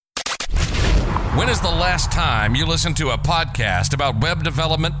When is the last time you listened to a podcast about web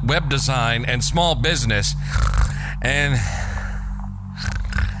development, web design, and small business and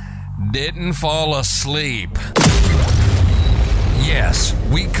didn't fall asleep? Yes,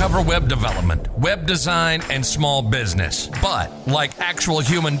 we cover web development, web design, and small business, but like actual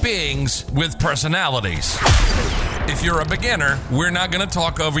human beings with personalities. If you're a beginner, we're not going to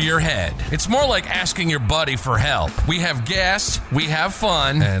talk over your head. It's more like asking your buddy for help. We have guests, we have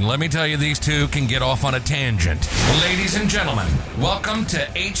fun, and let me tell you, these two can get off on a tangent. Ladies and gentlemen, welcome to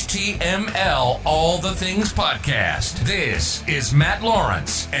HTML All the Things Podcast. This is Matt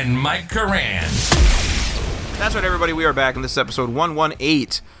Lawrence and Mike Curran. That's right, everybody. We are back in this episode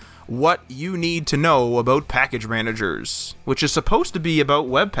 118. What you need to know about package managers, which is supposed to be about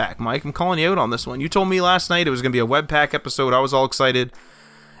Webpack. Mike, I'm calling you out on this one. You told me last night it was going to be a Webpack episode. I was all excited,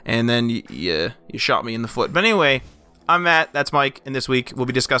 and then you shot me in the foot. But anyway, I'm Matt. That's Mike, and this week we'll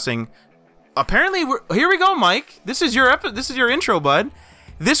be discussing. Apparently, here we go, Mike. This is your This is your intro, bud.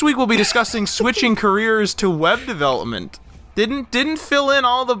 This week we'll be discussing switching careers to web development. Didn't fill in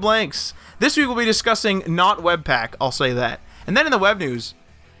all the blanks. This week we'll be discussing not Webpack. I'll say that. And then in the web news,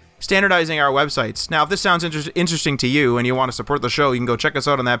 standardizing our websites. Now, if this sounds interesting to you and you want to support the show, you can go check us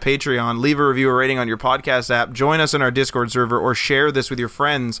out on that Patreon, leave a review or rating on your podcast app, join us in our Discord server, or share this with your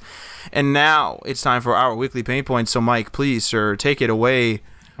friends. And now it's time for our weekly pain points. So, Mike, please, sir, take it away.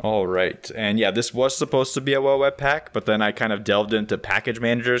 All right. And yeah, this was supposed to be a Webpack, but then I kind of delved into package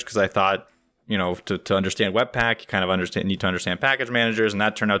managers because I thought, you know, to understand Webpack, you kind of need to understand package managers, and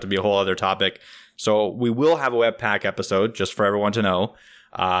that turned out to be a whole other topic. So we will have a Webpack episode, just for everyone to know.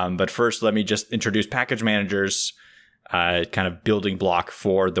 But first, let me just introduce package managers, kind of building block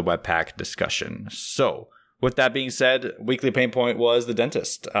for the Webpack discussion. So with that being said, weekly pain point was the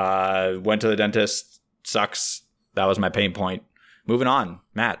dentist. Went to the dentist, sucks. That was my pain point. Moving on,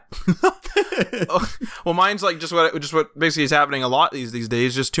 Matt. Well, mine's like just what basically is happening a lot these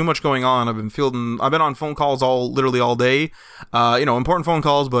days. Just too much going on. I've been on phone calls literally all day. Important phone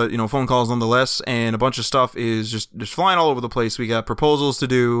calls, but phone calls nonetheless. And a bunch of stuff is just flying all over the place. We got proposals to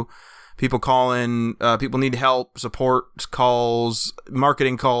do, people calling, people need help, support calls,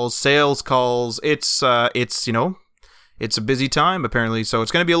 marketing calls, sales calls. It's a busy time apparently, so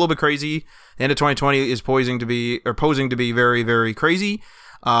it's going to be a little bit crazy. The end of 2020 is posing to be very, very crazy,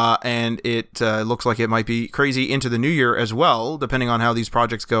 and it looks like it might be crazy into the new year as well, depending on how these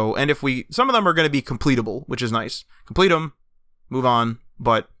projects go. And some of them are going to be completable, which is nice. Complete them, move on,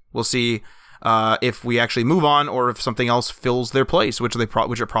 but we'll see if we actually move on or if something else fills their place, which it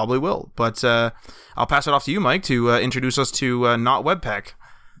probably will. But I'll pass it off to you, Mike, to introduce us to not Webpack.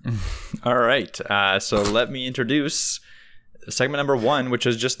 All right. So let me introduce segment number 1, which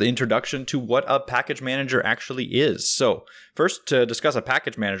is just the introduction to what a package manager actually is. So first, to discuss a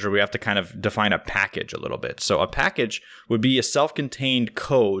package manager, we have to kind of define a package a little bit. So a package would be a self-contained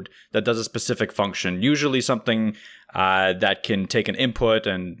code that does a specific function, usually something that can take an input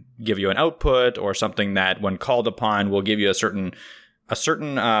and give you an output, or something that when called upon will give you a certain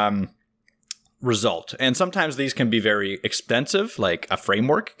result. And sometimes these can be very expensive, like a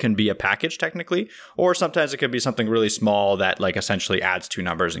framework can be a package technically, or sometimes it could be something really small that like essentially adds 2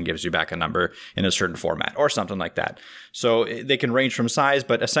 numbers and gives you back a number in a certain format or something like that. So they can range from size,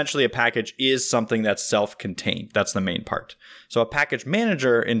 but essentially a package is something that's self-contained. That's the main part. So a package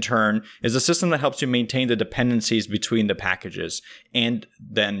manager in turn is a system that helps you maintain the dependencies between the packages and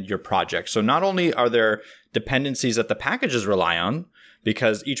then your project. So not only are there dependencies that the packages rely on,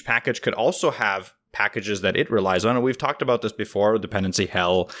 because each package could also have packages that it relies on. And we've talked about this before, dependency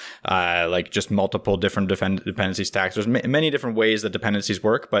hell, like just multiple different dependency stacks. There's many different ways that dependencies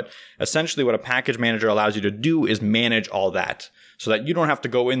work, but essentially what a package manager allows you to do is manage all that so that you don't have to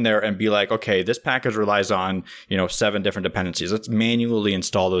go in there and be like, okay, this package relies on, 7 different dependencies. Let's manually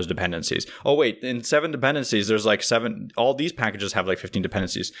install those dependencies. Oh, wait, in 7 dependencies, there's like 7, all these packages have like 15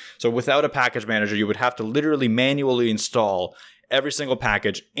 dependencies. So without a package manager, you would have to literally manually install every single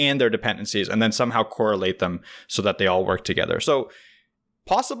package and their dependencies, and then somehow correlate them so that they all work together. So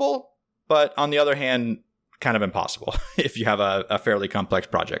possible, but on the other hand, kind of impossible if you have a fairly complex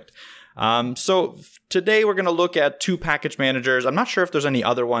project. So today we're going to look at 2 package managers. I'm not sure if there's any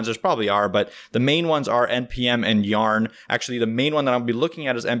other ones. There's probably are, but the main ones are NPM and Yarn. Actually, the main one that I'll be looking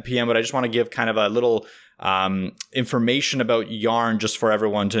at is NPM, but I just want to give kind of a little information about Yarn just for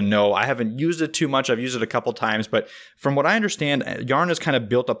everyone to know. I haven't used it too much. I've used it a couple times, but from what I understand, Yarn is kind of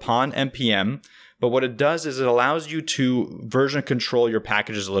built upon NPM. But what it does is it allows you to version control your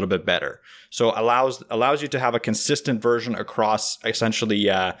packages a little bit better. So allows you to have a consistent version across essentially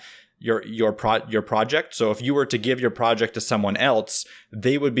your project. So if you were to give your project to someone else,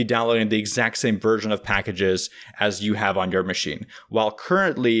 they would be downloading the exact same version of packages as you have on your machine. While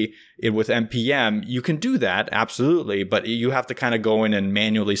currently with NPM, you can do that, absolutely, but you have to kind of go in and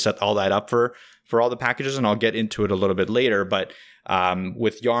manually set all that up for all the packages, and I'll get into it a little bit later. But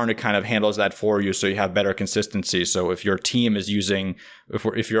with Yarn, it kind of handles that for you, so you have better consistency. So if your team is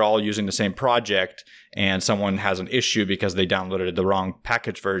if you're all using the same project and someone has an issue because they downloaded the wrong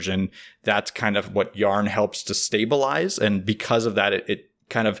package version, that's kind of what Yarn helps to stabilize. And because of that, it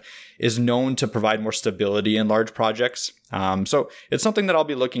kind of is known to provide more stability in large projects. So it's something that I'll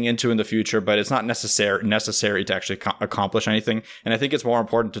be looking into in the future, but it's not necessary to actually accomplish anything. And I think it's more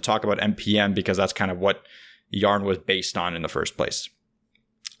important to talk about NPM because that's kind of what Yarn was based on in the first place.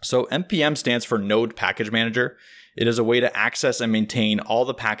 So NPM stands for Node Package Manager. It is a way to access and maintain all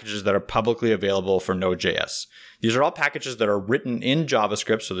the packages that are publicly available for Node.js. These are all packages that are written in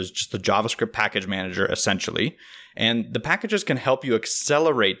JavaScript, so there's just the JavaScript package manager essentially. And the packages can help you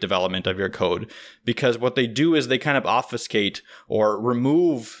accelerate development of your code because what they do is they kind of obfuscate or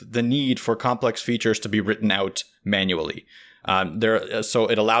remove the need for complex features to be written out manually. So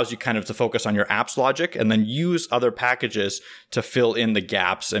it allows you kind of to focus on your app's logic and then use other packages to fill in the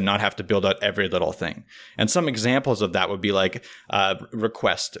gaps and not have to build out every little thing. And some examples of that would be like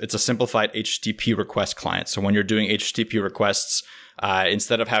request. It's a simplified HTTP request client. So when you're doing HTTP requests,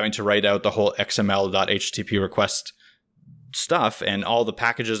 instead of having to write out the whole XML.HTTP request stuff and all the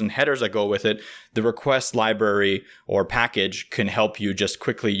packages and headers that go with it, the request library or package can help you just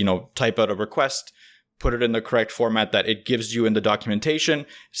quickly, type out a request, put it in the correct format that it gives you in the documentation,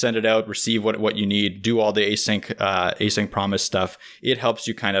 send it out, receive what you need, do all the async promise stuff. It helps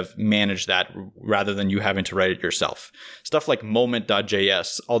you kind of manage that rather than you having to write it yourself. Stuff like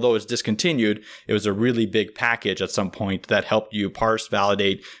moment.js, although it's discontinued, it was a really big package at some point that helped you parse,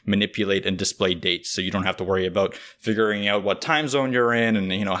 validate, manipulate, and display dates. So you don't have to worry about figuring out what time zone you're in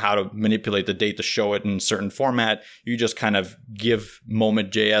and how to manipulate the date to show it in a certain format. You just kind of give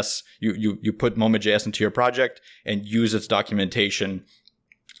moment.js, you put moment.js into your project and use its documentation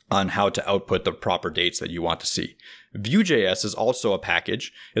on how to output the proper dates that you want to see. Vue.js is also a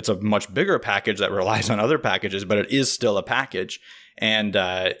package. It's a much bigger package that relies on other packages, but it is still a package. And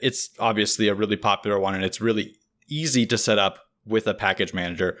it's obviously a really popular one, and it's really easy to set up with a package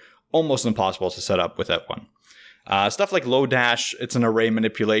manager, almost impossible to set up without one. Stuff like Lodash, it's an array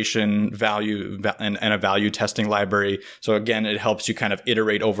manipulation value and a value testing library. So again, it helps you kind of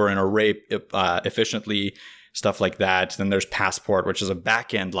iterate over an array efficiently, stuff like that. Then there's Passport, which is a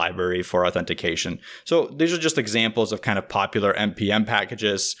backend library for authentication. So these are just examples of kind of popular NPM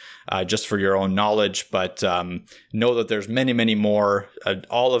packages, just for your own knowledge. But know that there's many, many more,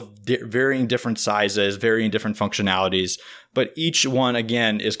 all of varying different sizes, varying different functionalities. But each one,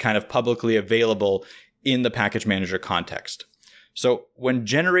 again, is kind of publicly available in the package manager context. So when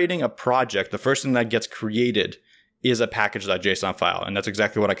generating a project, the first thing that gets created is a package.json file. And that's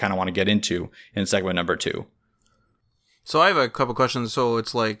exactly what I kind of want to get into in segment number 2. So I have a couple questions. So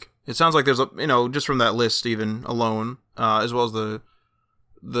it's like, it sounds like there's just from that list even alone, as well as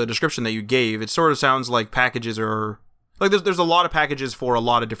the description that you gave, it sort of sounds like packages are like, there's a lot of packages for a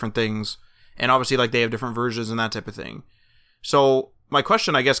lot of different things. And obviously like they have different versions and that type of thing. So my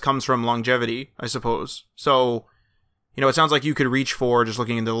question, I guess, comes from longevity, I suppose. So, it sounds like you could reach for, just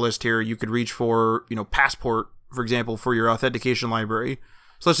looking into the list here, you could reach for, Passport, for example, for your authentication library.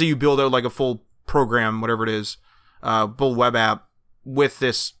 So let's say you build out like a full program, whatever it is, full web app with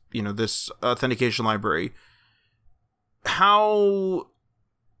this, this authentication library. How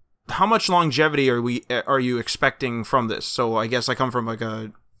much longevity are you expecting from this? So I guess I come from like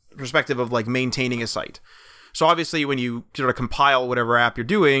a perspective of like maintaining a site. So obviously when you sort of compile whatever app you're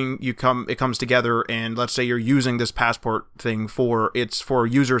doing, it comes together, and let's say you're using this Passport thing for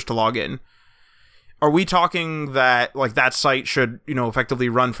users to log in. Are we talking that like that site should, effectively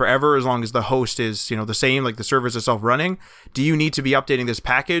run forever as long as the host is, the same, like the server itself running? Do you need to be updating this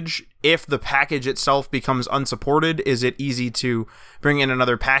package? If the package itself becomes unsupported, is it easy to bring in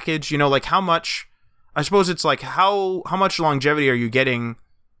another package? Like how much, I suppose it's like how much longevity are you getting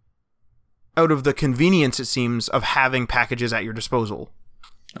out of the convenience, it seems, of having packages at your disposal?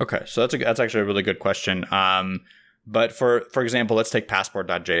 Okay, so that's actually a really good question. But for example, let's take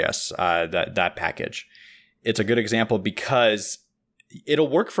Passport.js, that package. It's a good example because it'll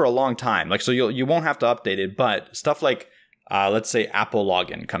work for a long time. Like, so you won't have to update it, but stuff like, let's say Apple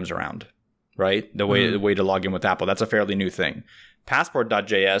login comes around, right? The way to log in with Apple, that's a fairly new thing.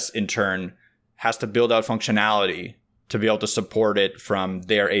 Passport.js in turn has to build out functionality to be able to support it from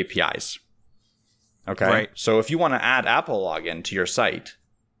their APIs. Okay. Right. So if you want to add Apple login to your site,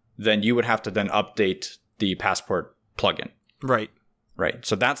 then you would have to then update the Passport plugin. Right. Right.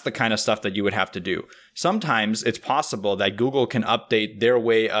 So that's the kind of stuff that you would have to do. Sometimes it's possible that Google can update their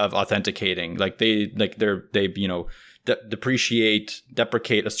way of authenticating. Like they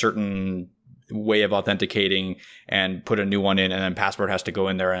deprecate a certain way of authenticating and put a new one in, and then Passport has to go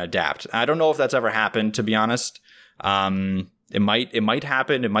in there and adapt. I don't know if that's ever happened, to be honest. It might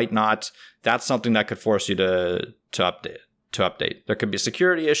happen, it might not. That's something that could force you to update. There could be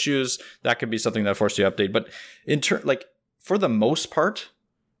security issues. That could be something that forces you to update. But for the most part,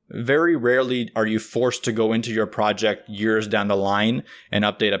 very rarely are you forced to go into your project years down the line and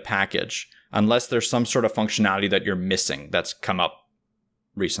update a package, unless there's some sort of functionality that you're missing that's come up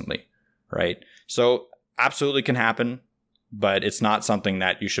recently, right? So absolutely can happen, but it's not something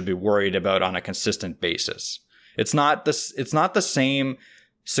that you should be worried about on a consistent basis. It's not the same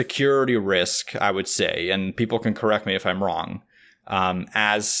security risk, I would say, and people can correct me if I'm wrong,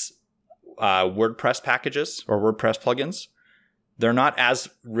 as WordPress packages or WordPress plugins. They're not as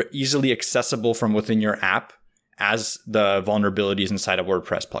easily accessible from within your app as the vulnerabilities inside of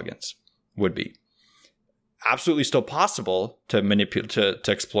WordPress plugins would be. Absolutely still possible to manipulate,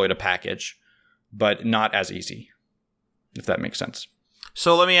 to exploit a package, but not as easy, if that makes sense.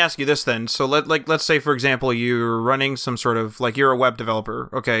 So let me ask you this then. So let's say, for example, you're running some sort of, like, you're a web developer.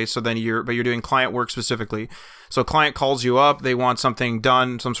 Okay. So then you're doing client work specifically. So a client calls you up. They want something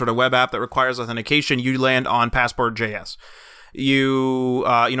done, some sort of web app that requires authentication. You land on Passport.js. You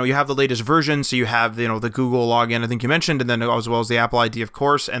have the latest version. So you have, the Google login, I think you mentioned, and then as well as the Apple ID, of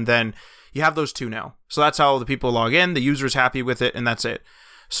course. And then you have those two now. So that's how the people log in. The user's happy with it, and that's it.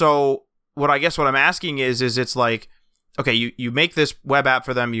 So what I'm asking is it's like, okay, you make this web app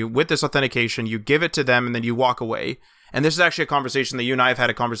for them, with this authentication, you give it to them, and then you walk away. And this is actually a conversation that you and I have had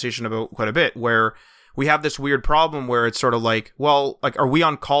a conversation about quite a bit, where we have this weird problem where it's sort of like, well, like, are we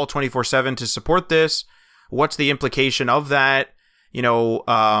on call 24/7 to support this? What's the implication of that?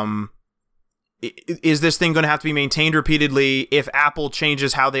 Is this thing going to have to be maintained repeatedly? If Apple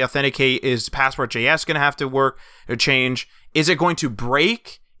changes how they authenticate, is Passport.js going to have to work or change? Is it going to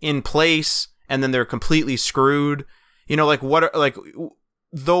break in place and then they're completely screwed? What are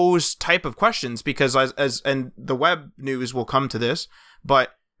those type of questions? Because and the web news will come to this,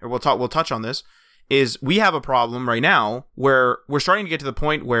 but we'll touch on this. Is we have a problem right now where we're starting to get to the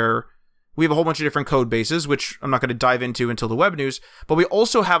point where we have a whole bunch of different code bases, which I'm not going to dive into until the web news, but we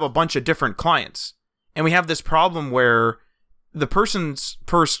also have a bunch of different clients. And we have this problem where the person's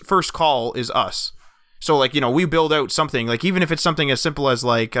first call is us. So, we build out something, even if it's something as simple as,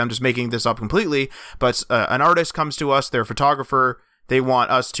 I'm just making this up completely, but an artist comes to us, they're a photographer, they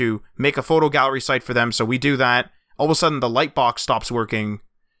want us to make a photo gallery site for them, so we do that. All of a sudden, the Lightbox stops working.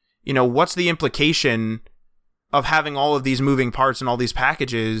 What's the implication of having all of these moving parts and all these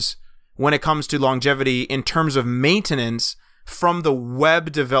packages when it comes to longevity in terms of maintenance from the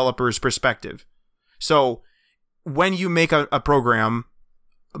web developer's perspective? So when you make a program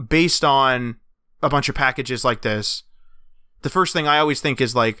based on a bunch of packages like this, the first thing I always think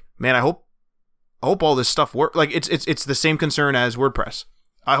is man, I hope all this stuff works. It's the same concern as WordPress.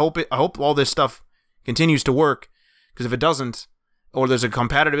 I hope all this stuff continues to work, because if it doesn't, or there's a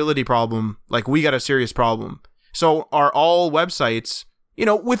compatibility problem, we got a serious problem. So are all websites,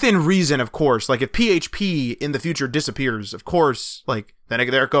 within reason, of course, if PHP in the future disappears, of course, then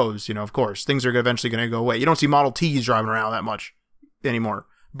there it goes, of course, things are eventually going to go away. You don't see Model Ts driving around that much anymore.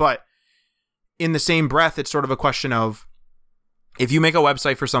 But in the same breath, it's sort of a question of, if you make a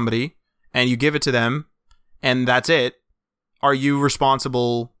website for somebody and you give it to them and that's it, are you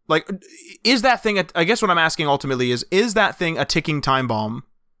responsible? Is that thing, I guess what I'm asking ultimately is that thing a ticking time bomb?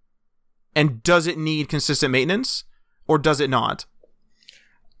 And does it need consistent maintenance, or does it not?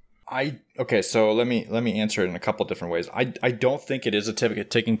 Okay, so let me answer it in a couple different ways. I don't think it is a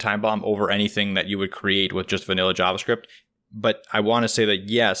ticking time bomb over anything that you would create with just vanilla JavaScript. But I want to say that,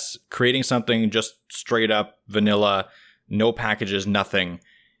 yes, creating something just straight up vanilla, no packages, nothing,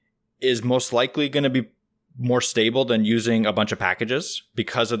 is most likely going to be more stable than using a bunch of packages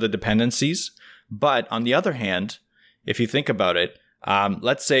because of the dependencies. But on the other hand, if you think about it,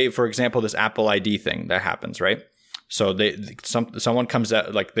 let's say, for example, this Apple ID thing that happens, right? So someone comes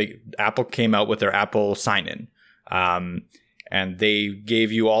out, Apple came out with their Apple sign-in. And they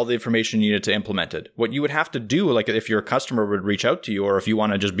gave you all the information you needed to implement it. What you would have to do, if your customer would reach out to you, or if you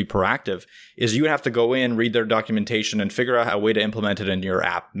want to just be proactive, is you would have to go in, read their documentation, and figure out a way to implement it in your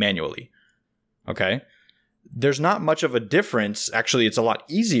app manually. Okay? There's not much of a difference. Actually, it's a lot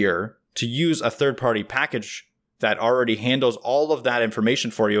easier to use a third-party package that already handles all of that information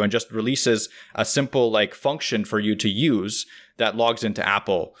for you and just releases a simple function for you to use that logs into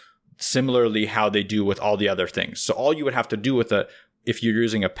Apple similarly how they do with all the other things. So all you would have to do if you're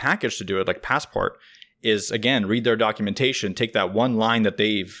using a package to do it, like Passport, is again, read their documentation, take that one line that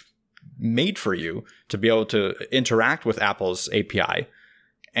they've made for you to be able to interact with Apple's API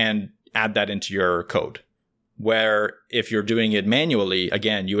and add that into your code. Where if you're doing it manually,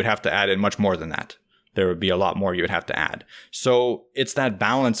 again, you would have to add in much more than that. There would be a lot more you would have to add. So it's that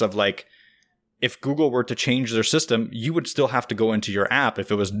balance of like, if Google were to change their system, you would still have to go into your app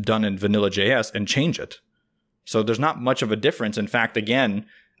if it was done in Vanilla.js and change it. So there's not much of a difference. In fact, again,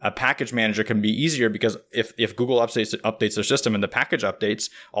 a package manager can be easier because if Google updates their system and the package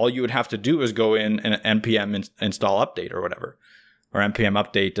updates, all you would have to do is go in and npm install update or whatever, or npm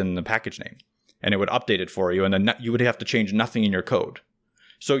update and the package name, and it would update it for you. And then you would have to change nothing in your code.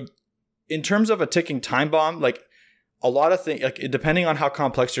 So in terms of a ticking time bomb, like a lot of things, like depending on how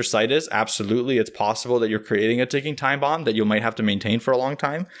complex your site is, absolutely, it's possible that you're creating a ticking time bomb that you might have to maintain for a long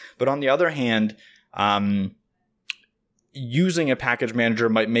time. But on the other hand, using a package manager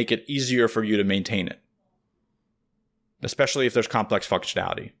might make it easier for you to maintain it, especially if there's complex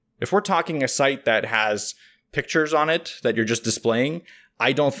functionality. If we're talking a site that has pictures on it that you're just displaying,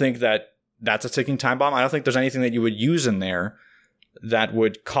 I don't think that that's a ticking time bomb. I don't think there's anything that you would use in there that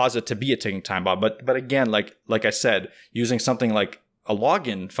would cause it to be a ticking time bomb. But again, like I said, using something like a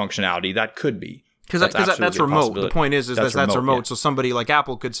login functionality, that could be. Because that's remote. The point is that's remote. Yeah. So somebody like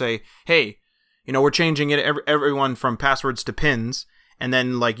Apple could say, hey, we're changing it everyone from passwords to pins, and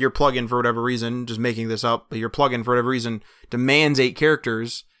then like your plugin for whatever reason, just making this up, but your plugin for whatever reason demands 8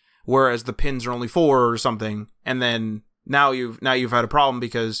 characters, whereas the pins are only 4 or something, and then now you've had a problem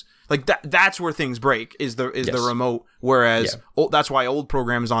because like that's where things break is the remote, whereas that's why old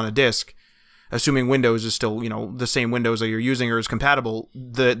programs on a disk, assuming Windows is still the same Windows that you're using or is compatible,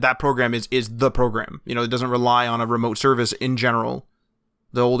 that program is the program. It doesn't rely on a remote service in general.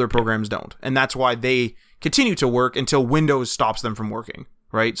 The older programs don't. And that's why they continue to work until Windows stops them from working,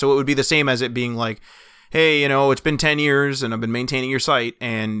 right? So it would be the same as it being like, hey, it's been 10 years and I've been maintaining your site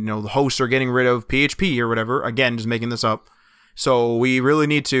and, the hosts are getting rid of PHP or whatever. Again, just making this up. So we really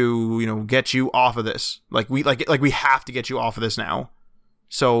need to, get you off of this. Like we have to get you off of this now.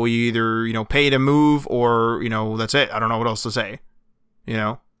 So we either, pay to move or, that's it. I don't know what else to say,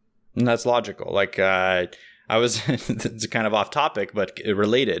 And that's logical. Like, I was, it's kind of off topic, but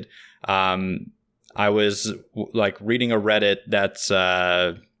related. I was like reading a Reddit that's,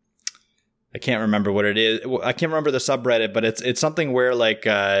 I can't remember what it is. I can't remember the subreddit, but it's something where like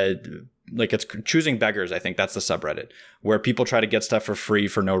it's choosing beggars. I think that's the subreddit where people try to get stuff for free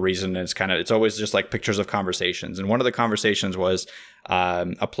for no reason. And it's always just like pictures of conversations. And one of the conversations was,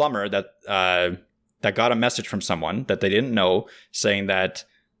 a plumber that got a message from someone that they didn't know saying that,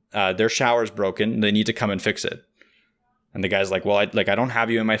 their shower's broken. They need to come and fix it. And the guy's like, well, I don't have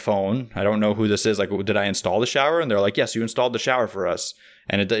you in my phone. I don't know who this is. Like, did I install the shower? And they're like, yes, you installed the shower for us.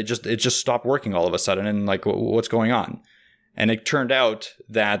 And it just stopped working all of a sudden. And like, what's going on? And it turned out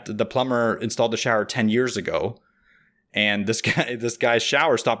that the plumber installed the shower 10 years ago. And this guy's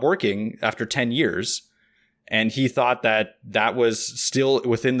shower stopped working after 10 years. And he thought that was still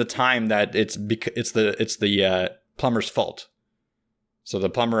within the time that it's the plumber's fault. So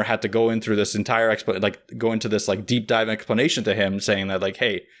the plumber had to go in through this entire go into this like deep dive explanation to him saying that like,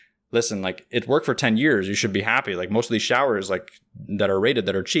 hey, listen, like it worked for 10 years. You should be happy. Like most of these showers like that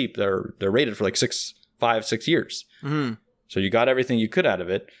are cheap, they're rated for like 5, 6 years. Mm-hmm. So you got everything you could out of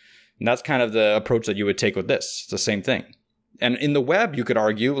it. And that's kind of the approach that you would take with this. It's the same thing. And in the web, you could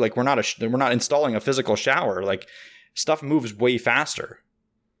argue like we're not installing a physical shower. Like stuff moves way faster.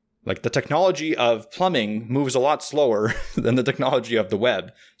 Like the technology of plumbing moves a lot slower than the technology of the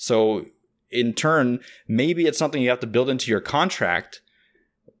web. So in turn, maybe it's something you have to build into your contract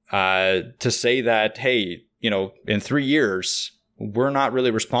to say that, hey, in 3 years, we're not really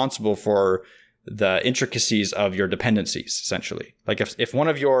responsible for the intricacies of your dependencies, essentially. Like if one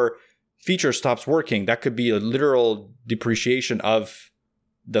of your features stops working, that could be a literal depreciation of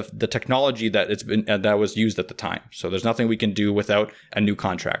the technology that was used at the time. So there's nothing we can do without a new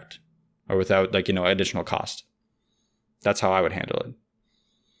contract or without additional cost. That's how I would handle it.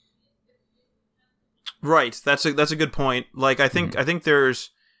 Right. That's a good point. Like I think there's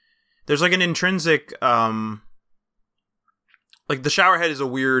like an intrinsic like the shower head is a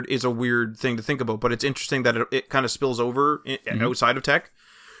weird thing to think about, but it's interesting that it kind of spills over outside of tech.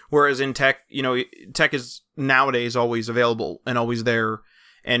 Whereas in tech, tech is nowadays always available and always there.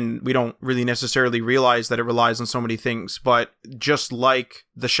 And we don't really necessarily realize that it relies on so many things. But just like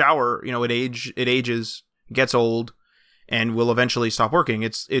the shower, it ages, gets old, and will eventually stop working.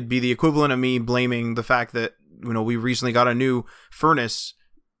 It'd be the equivalent of me blaming the fact that we recently got a new furnace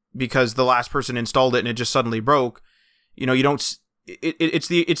because the last person installed it and it just suddenly broke. You know, you don't. It's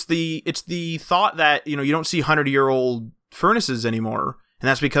the thought that, you know, you don't see 100-year-old furnaces anymore, and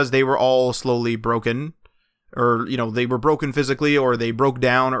that's because they were all slowly broken, or, you know, they were broken physically, or they broke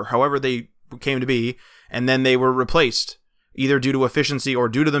down, or however they came to be, and then they were replaced, either due to efficiency or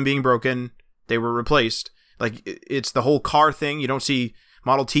due to them being broken. They were replaced. Like, it's the whole car thing. You don't see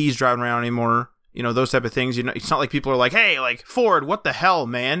Model Ts driving around anymore. You know, those type of things. You know, it's not like people are like, hey, like, Ford, what the hell,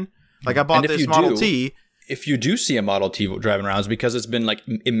 man? Like, I bought this Model T. If you do see a Model T driving around, it's because it's been like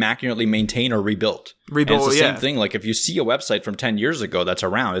immaculately maintained or rebuilt. And it's the same thing. Like, if you see a website from 10 years ago that's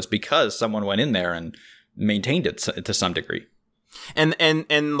around, it's because someone went in there and maintained it to some degree.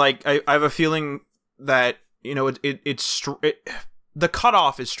 And like, I have a feeling that, you know, the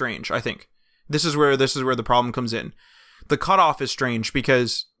cutoff is strange. I think this is where the problem comes in. The cutoff is strange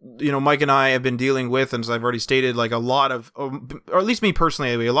because, you know, Mike and I have been dealing with, and as I've already stated, like, a lot of, or at least me personally,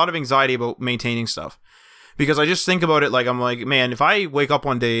 anyway, a lot of anxiety about maintaining stuff. Because I just think about it, like, I'm like, man, if I wake up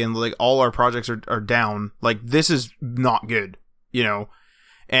one day and, like, all our projects are down, like, this is not good, you know?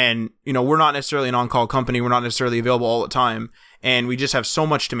 And, you know, we're not necessarily an on-call company. We're not necessarily available all the time. And we just have so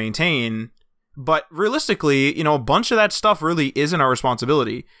much to maintain. But realistically, you know, a bunch of that stuff really isn't our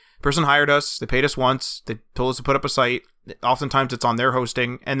responsibility. Person hired us. They paid us once. They told us to put up a site. Oftentimes it's on their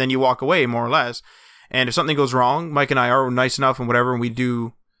hosting. And then you walk away, more or less. And if something goes wrong, Mike and I are nice enough and whatever, and we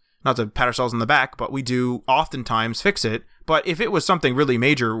do, not to pat ourselves on the back, but we do oftentimes fix it. But if it was something really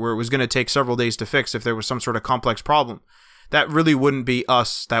major where it was going to take several days to fix, if there was some sort of complex problem, that really wouldn't be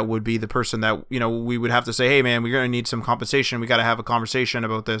us. That would be the person that, you know, we would have to say, hey, man, we're going to need some compensation. We got to have a conversation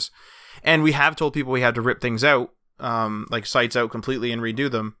about this. And we have told people we had to rip things out, like sites out completely and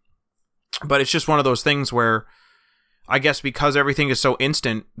redo them. But it's just one of those things where I guess because everything is so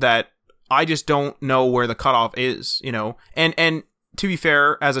instant that I just don't know where the cutoff is, you know, and to be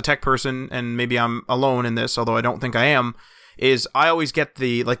fair, as a tech person, and maybe I'm alone in this, although I don't think I am, is I always get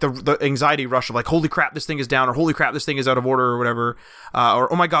the anxiety rush of like, holy crap, this thing is down, or holy crap, this thing is out of order, or whatever,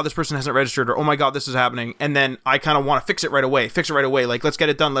 or oh my god, this person hasn't registered, or oh my god, this is happening, and then I kind of want to fix it right away, like, let's get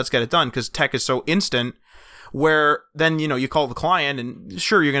it done, because tech is so instant, where then, you know, you call the client, and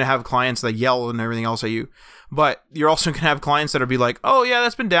sure, you're going to have clients that yell and everything else at you, but you're also going to have clients that'll be like, oh yeah,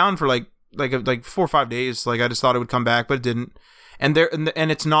 that's been down for like 4 or 5 days, like I just thought it would come back, but it didn't. And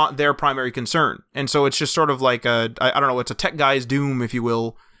it's not their primary concern. And so it's just sort of like I don't know, it's a tech guy's doom, if you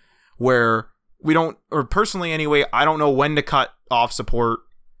will, where we don't, or personally anyway, I don't know when to cut off support.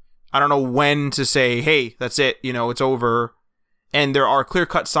 I don't know when to say, hey, that's it, you know, it's over. And there are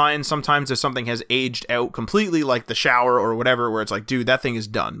clear-cut signs sometimes if something has aged out completely, like the shower or whatever, where it's like, dude, that thing is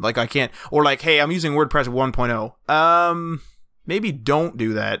done. Like, I can't, or like, hey, I'm using WordPress 1.0. Maybe don't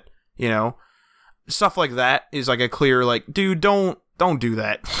do that, you know? Stuff like that is like a clear, like, dude, don't do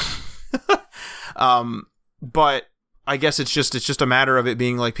that. But I guess it's just a matter of it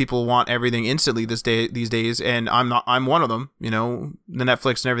being like people want everything instantly these days, and I'm one of them, you know, the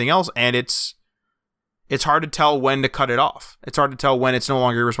Netflix and everything else, and it's hard to tell when to cut it off. It's hard to tell when it's no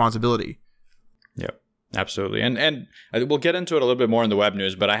longer your responsibility. Yep. Absolutely. And we'll get into it a little bit more in the web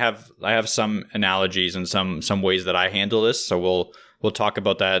news, but I have some analogies and some ways that I handle this, so we'll talk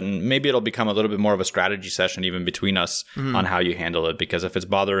about that, and maybe it'll become a little bit more of a strategy session even between us on how you handle it, because if it's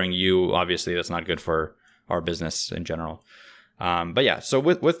bothering you, obviously that's not good for our business in general. But yeah, so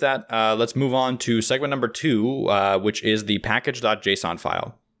with that, let's move on to segment number 2, which is the package.json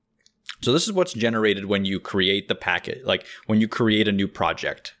file. So this is what's generated when you create the packet, like when you create a new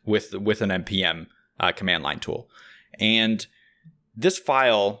project with an NPM command line tool. And this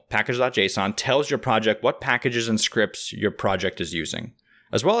file, package.json, tells your project what packages and scripts your project is using,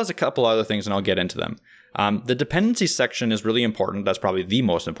 as well as a couple other things, and I'll get into them. The dependency section is really important. That's probably the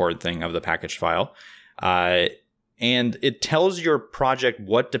most important thing of the package file. And it tells your project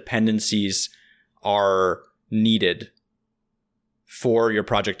what dependencies are needed for your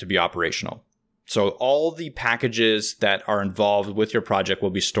project to be operational. So all the packages that are involved with your project will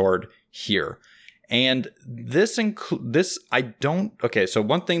be stored here. And so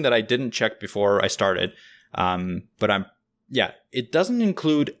one thing that I didn't check before I started, it doesn't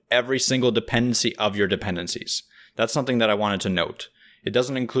include every single dependency of your dependencies. That's something that I wanted to note. It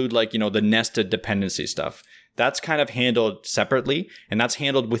doesn't include the nested dependency stuff. That's kind of handled separately, and that's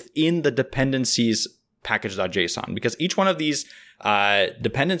handled within the dependencies package.json, because each one of these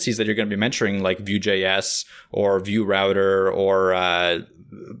dependencies that you're going to be mentioning, like Vue.js or Vue Router or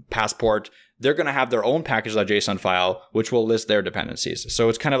Passport, they're going to have their own package.json file, which will list their dependencies. So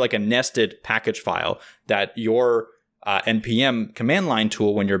it's kind of like a nested package file that your NPM command line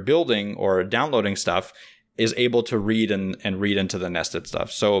tool, when you're building or downloading stuff, is able to read and read into the nested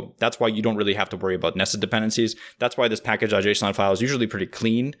stuff. So that's why you don't really have to worry about nested dependencies. That's why this package.json file is usually pretty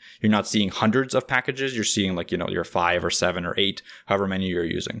clean. You're not seeing hundreds of packages. You're seeing like, your 5 or 7 or 8, however many you're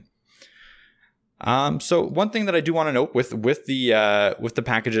using. So one thing that I do want to note with the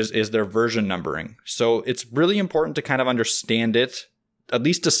packages is their version numbering. So it's really important to kind of understand it, at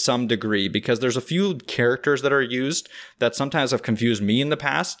least to some degree, because there's a few characters that are used that sometimes have confused me in the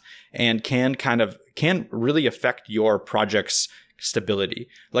past and can really affect your project's stability.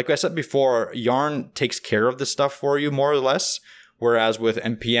 Like I said before, Yarn takes care of this stuff for you more or less, whereas with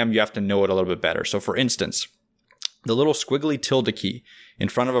NPM, you have to know it a little bit better. So for instance, the little squiggly tilde key in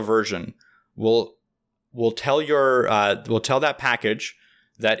front of a version will tell that package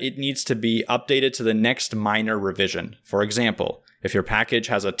that it needs to be updated to the next minor revision. For example, if your package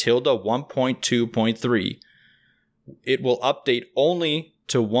has a tilde 1.2.3, it will update only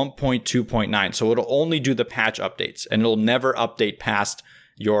to 1.2.9. So it'll only do the patch updates, and it'll never update past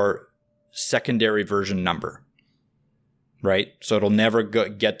your secondary version number, right? So it'll never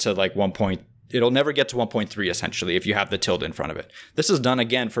get to like 1.3 essentially if you have the tilde in front of it. This is done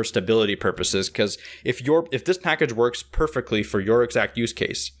again for stability purposes, because if this package works perfectly for your exact use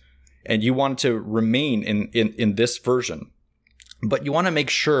case and you want it to remain in this version, but you want to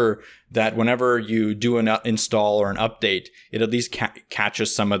make sure that whenever you do an install or an update, it at least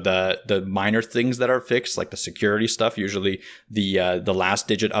catches some of the minor things that are fixed, like the security stuff. Usually the last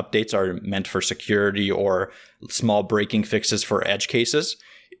digit updates are meant for security or small breaking fixes for edge cases.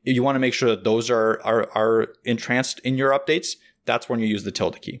 You want to make sure that those are entranced in your updates. That's when you use the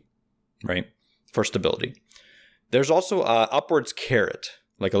tilde key, right? For stability. There's also a upwards caret,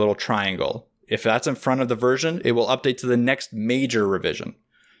 like a little triangle. If that's in front of the version, it will update to the next major revision.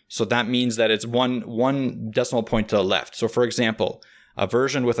 So that means that it's one decimal point to the left. So for example, a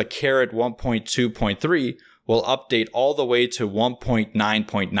version with a caret 1.2.3 will update all the way to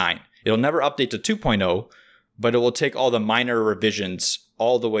 1.9.9. It'll never update to 2.0, but it will take all the minor revisions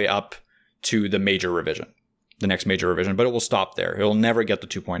all the way up to the major revision, the next major revision, but it will stop there. It will never get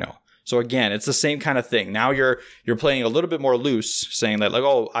to 2.0. So again, it's the same kind of thing. Now you're playing a little bit more loose, saying that like,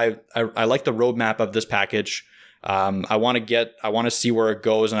 oh, I like the roadmap of this package. I want to see where it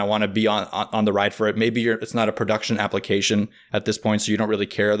goes, and I want to be on the ride for it. Maybe it's not a production application at this point, so you don't really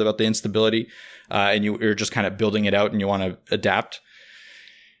care about the instability, and you're just kind of building it out and you want to adapt.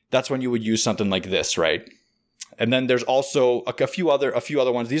 That's when you would use something like this, right? And then there's also a few other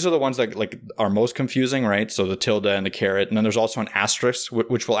ones. These are the ones that like are most confusing, right? So the tilde and the caret. And then there's also an asterisk,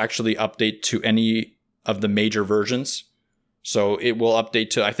 which will actually update to any of the major versions. So it will update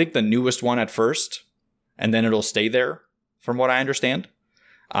to, I think, the newest one at first, and then it'll stay there, from what I understand.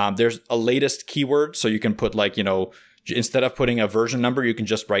 There's a latest keyword, so you can put like, instead of putting a version number, you can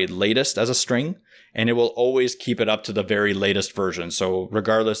just write latest as a string, and it will always keep it up to the very latest version. So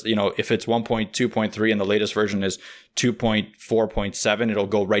regardless, if it's 1.2.3 and the latest version is 2.4.7, it'll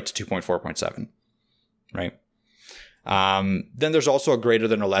go right to 2.4.7, right? Then there's also a greater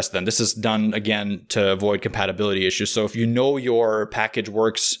than or less than. This is done, again, to avoid compatibility issues. So if your package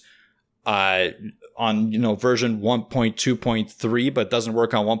works on version 1.2.3 but doesn't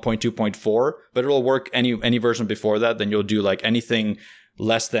work on 1.2.4, but it'll work any version before that, then you'll do like anything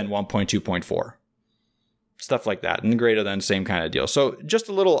less than 1.2.4, stuff like that. And greater than, same kind of deal. So just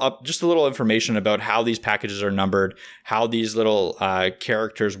a little information about how these packages are numbered, how these little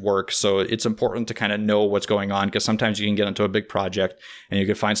characters work. So it's important to kind of know what's going on, because sometimes you can get into a big project and you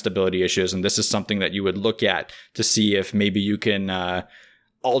can find stability issues, and this is something that you would look at to see if maybe you can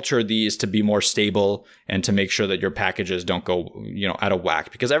alter these to be more stable and to make sure that your packages don't go, out of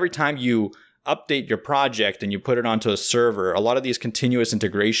whack. Because every time you update your project and you put it onto a server, a lot of these continuous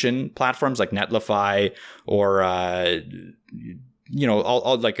integration platforms like Netlify or, all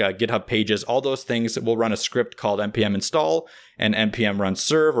like GitHub Pages, all those things will run a script called npm install and npm run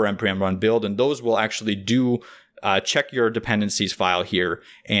serve or npm run build. And those will actually do check your dependencies file here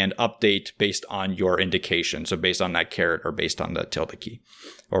and update based on your indication. So based on that caret or based on the tilde key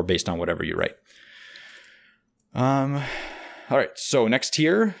or based on whatever you write. All right. So next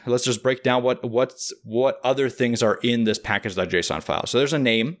here, let's just break down what other things are in this package.json file. So there's a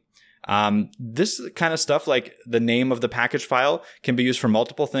name. This kind of stuff, like the name of the package file, can be used for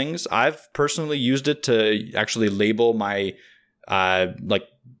multiple things. I've personally used it to actually label my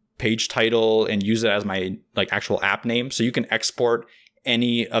page title and use it as my actual app name. So you can export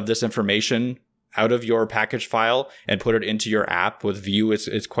any of this information out of your package file and put it into your app with Vue.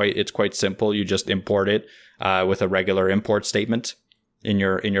 It's quite simple. You just import it with a regular import statement in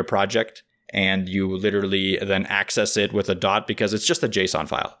your project, and you literally then access it with a dot, because it's just a JSON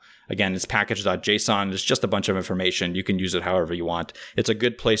file. Again, it's package.json. It's just a bunch of information. You can use it however you want. It's a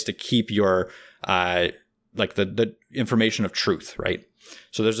good place to keep your like the information of truth, right?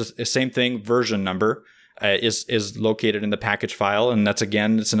 So there's the same thing. Version number is located in the package file, and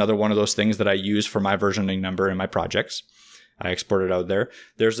it's another one of those things that I use for my versioning number in my projects. I export it out there.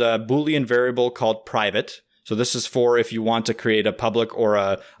 There's a Boolean variable called private. So this is for if you want to create a public or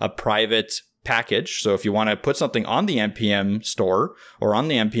a private package. So if you want to put something on the NPM store or on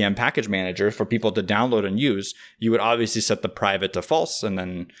the NPM package manager for people to download and use, you would obviously set the private to false and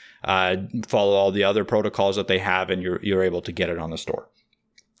then follow all the other protocols that they have, and you're able to get it on the store.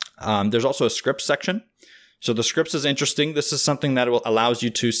 There's also a scripts section. So the scripts is interesting. This is something that allows you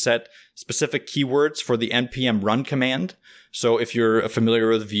to set specific keywords for the npm run command. So if you're familiar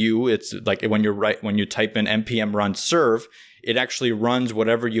with Vue, it's like when you type in npm run serve, it actually runs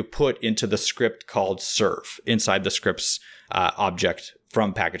whatever you put into the script called serve inside the scripts object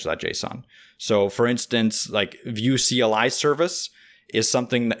from package.json. So for instance, like Vue CLI service is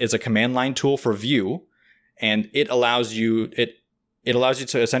something that is a command line tool for Vue, and it allows you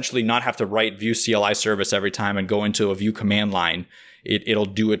to essentially not have to write Vue CLI service every time and go into a Vue command line. It'll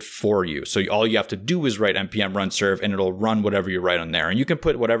do it for you. So all you have to do is write npm run serve, and it'll run whatever you write on there. And you can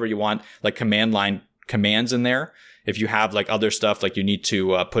put whatever you want, like command line commands in there. If you have like other stuff, like you need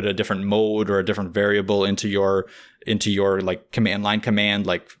to put a different mode or a different variable into your like command line command,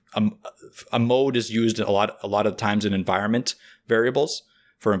 like a mode is used a lot of times in environment variables.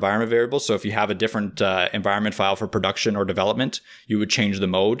 For environment variables. So if you have a different environment file for production or development, you would change the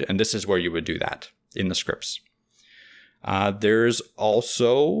mode, and this is where you would do that in the scripts. There's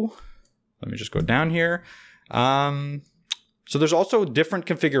also, let me just go down here. So there's also different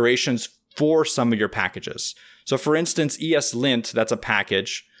configurations for some of your packages. So for instance, ESLint, that's a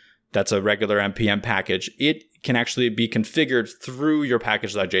package, that's a regular NPM package. It can actually be configured through your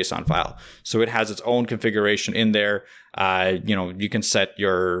package.json file. So it has its own configuration in there. You can set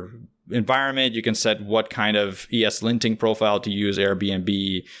your environment, you can set what kind of ESLinting profile to use,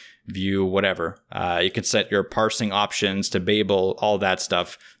 Airbnb, Vue, whatever. You can set your parsing options to Babel, all that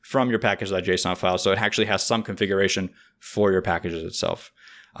stuff from your package.json file. So it actually has some configuration for your packages itself.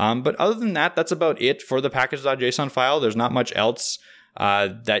 But other than that, that's about it for the package.json file. There's not much else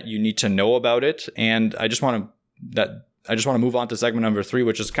that you need to know about it. And I just want to move on to segment number 3,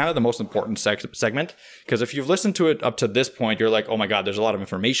 which is kind of the most important segment. Because if you've listened to it up to this point, you're like, oh my God, there's a lot of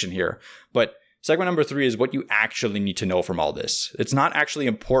information here. But segment number 3 is what you actually need to know from all this. It's not actually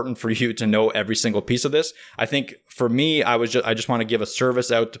important for you to know every single piece of this. I think for me, I just want to give a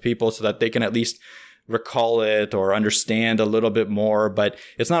service out to people so that they can at least recall it or understand a little bit more. But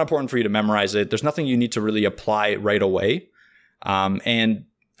it's not important for you to memorize it. There's nothing you need to really apply right away. And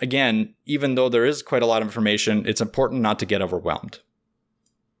again, even though there is quite a lot of information, it's important not to get overwhelmed.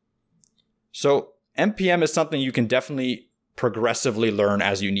 So NPM is something you can definitely progressively learn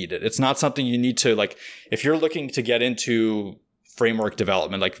as you need it. It's not something you need to, like, if you're looking to get into framework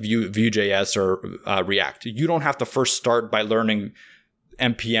development like Vue.js or React, you don't have to first start by learning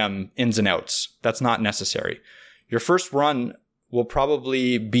NPM ins and outs. That's not necessary. Your first run will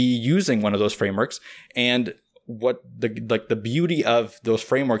probably be using one of those frameworks, and what the beauty of those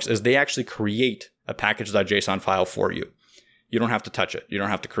frameworks is they actually create a package.json file for you. You don't have to touch it. You don't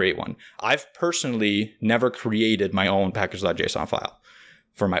have to create one. I've personally never created my own package.json file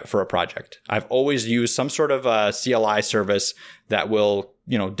for a project. I've always used some sort of a CLI service that will,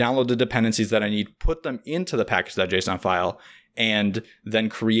 download the dependencies that I need, put them into the package.json file, and then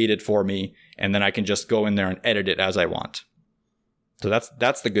create it for me. And then I can just go in there and edit it as I want. So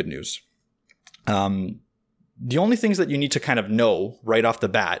that's the good news. The only things that you need to kind of know right off the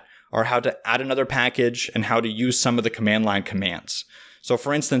bat are how to add another package and how to use some of the command line commands. So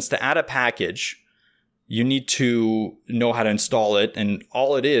for instance, to add a package, you need to know how to install it. And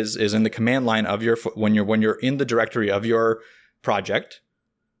all it is in the command line of when you're in the directory of your project,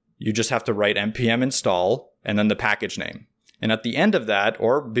 you just have to write npm install and then the package name. And at the end of that,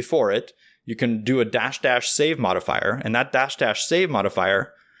 or before it, you can do a -- save modifier. And that -- save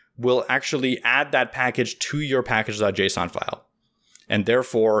modifier will actually add that package to your package.json file. And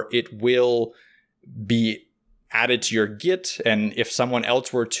therefore, it will be added to your Git. And if someone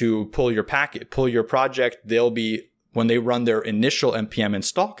else were to pull your project, they'll be, when they run their initial npm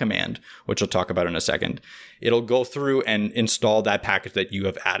install command, which I'll talk about in a second, it'll go through and install that package that you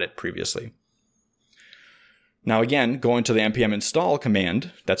have added previously. Now, again, going to the npm install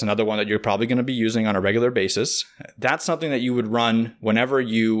command, that's another one that you're probably going to be using on a regular basis. That's something that you would run whenever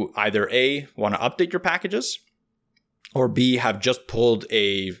you either A, want to update your packages, or B, have just pulled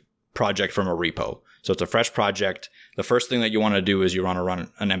a project from a repo. So it's a fresh project the first thing that you want to do is you want to run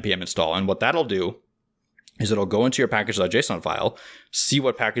an npm install. And what that'll do is it'll go into your package.json file, see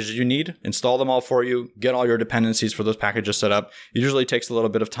what packages you need, install them all for you, get all your dependencies for those packages set up. It usually takes a little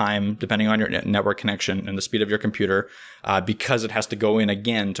bit of time, depending on your network connection and the speed of your computer, because it has to go in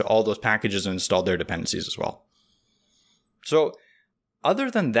again to all those packages and install their dependencies as well. So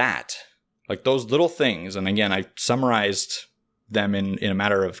other than that, like those little things, and again, I summarized them in a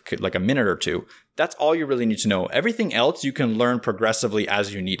matter of like a minute or two. That's all you really need to know. Everything else you can learn progressively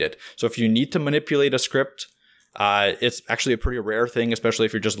as you need it. So if you need to manipulate a script, it's actually a pretty rare thing, especially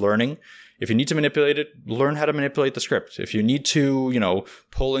if you're just learning. If you need to manipulate it, learn how to manipulate the script. If you need to,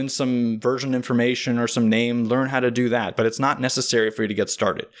 pull in some version information or some name, learn how to do that. But it's not necessary for you to get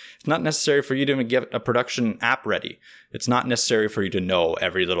started. It's not necessary for you to get a production app ready. It's not necessary for you to know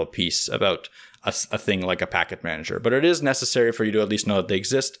every little piece about a thing like a packet manager. But it is necessary for you to at least know that they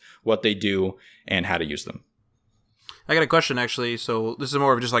exist, what they do, and how to use them. I got a question, actually. So this is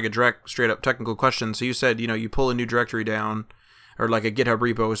more of just like a direct, straight up technical question. So you said, you pull a new directory down, or like a GitHub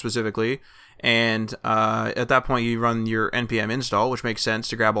repo specifically, and at that point you run your npm install, which makes sense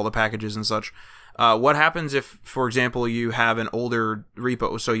to grab all the packages and such. What happens if, for example, you have an older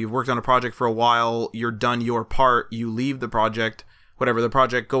repo? So you've worked on a project for a while, you're done your part, you leave the project, whatever, the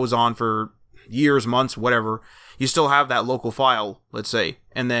project goes on for years, months, whatever, you still have that local file, let's say,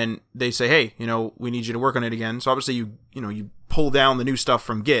 and then they say, hey, we need you to work on it again. So obviously you pull down the new stuff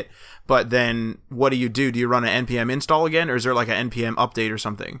from Git, but then what do? Do you run an npm install again, or is there like an npm update or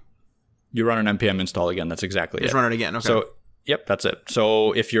something? You run an npm install again. That's exactly it. Just run it again. Okay. So yep, that's it.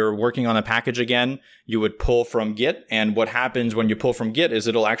 So if you're working on a package again, you would pull from Git. And what happens when you pull from Git is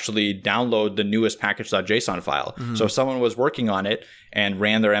it'll actually download the newest package.json file. Mm-hmm. So if someone was working on it and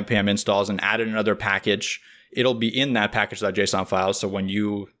ran their npm installs and added another package, it'll be in that package.json file. So when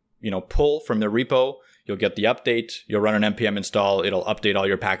you pull from the repo, you'll get the update, you'll run an npm install, it'll update all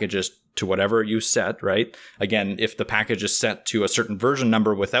your packages to whatever you set, right? Again, if the package is set to a certain version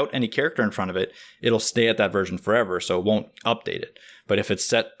number without any character in front of it, it'll stay at that version forever, so it won't update it. But if it's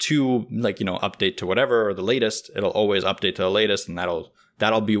set to update to whatever, or the latest, it'll always update to the latest, and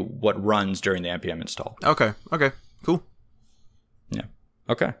that'll be what runs during the npm install. Okay, cool. Yeah.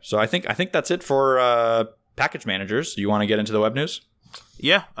 Okay, so I think that's it for package managers. Do you want to get into the web news?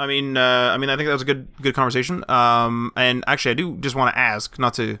 Yeah, I think that was a good conversation. And actually, I do just want to ask,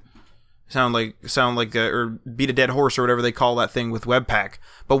 not to sound like or beat a dead horse or whatever they call that thing with Webpack,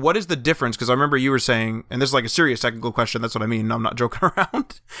 but what is the difference? Because I remember you were saying, and this is like a serious technical question, that's what I mean, I'm not joking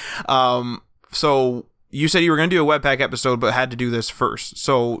around. So you said you were going to do a Webpack episode, but had to do this first.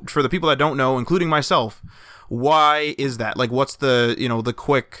 So for the people that don't know, including myself, why is that? Like, what's the the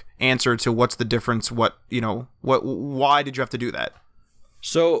quick answer to what's the difference? Why did you have to do that?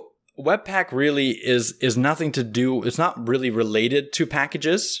 So Webpack really is nothing to do. It's not really related to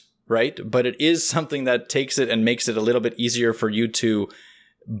packages, right? But it is something that takes it and makes it a little bit easier for you to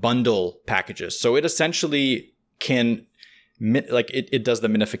bundle packages. So it essentially can, it does the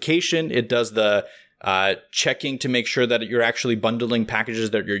minification, it does the checking to make sure that you're actually bundling packages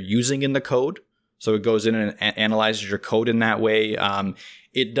that you're using in the code. So it goes in and analyzes your code in that way.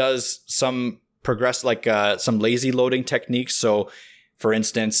 It does some some lazy loading techniques. So for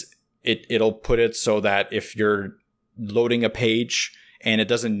instance, it'll put it so that if you're loading a page and it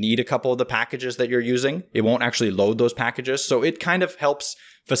doesn't need a couple of the packages that you're using, it won't actually load those packages. So it kind of helps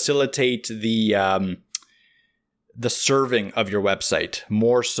facilitate the serving of your website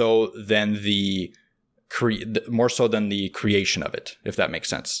more so than the creation of it, if that makes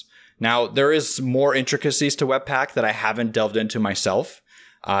sense. Now, there is more intricacies to Webpack that I haven't delved into myself.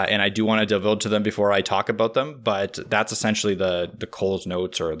 And I do want to divulge to them before I talk about them, but that's essentially the Cole's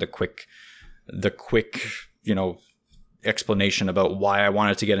notes, or the quick, explanation about why I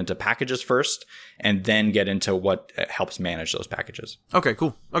wanted to get into packages first, and then get into what helps manage those packages. Okay,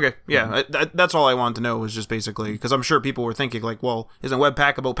 cool. Okay, yeah, that's all I wanted to know, was just basically, because I'm sure people were thinking like, well, isn't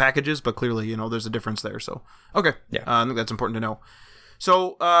Webpack about packages? But clearly, there's a difference there. So, okay, yeah, I think that's important to know.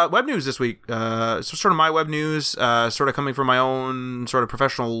 So, web news this week. So sort of my web news, sort of coming from my own sort of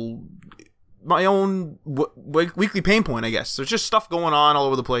professional, my own weekly pain point, I guess. So it's just stuff going on all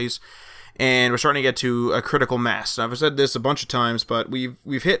over the place, and we're starting to get to a critical mass. Now, I've said this a bunch of times, but we've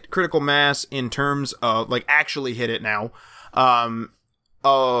hit critical mass in terms of, actually hit it now,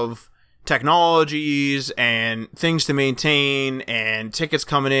 of technologies and things to maintain and tickets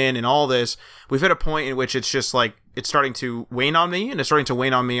coming in and all this. We've hit a point in which it's just it's starting to wane on me, and it's starting to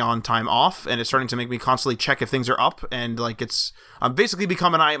wane on me on time off, and it's starting to make me constantly check if things are up, and I'm basically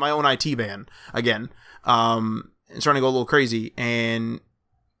becoming my own IT ban again. It's starting to go a little crazy, and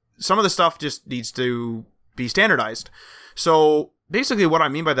some of the stuff just needs to be standardized. So basically what I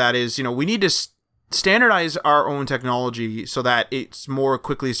mean by that is, we need to standardize our own technology so that it's more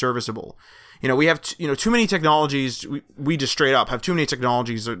quickly serviceable. We have, too many technologies. We just straight up have too many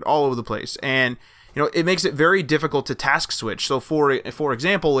technologies all over the place. And, it makes it very difficult to task switch. So for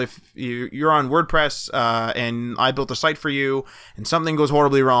example, if you're on WordPress and I built a site for you and something goes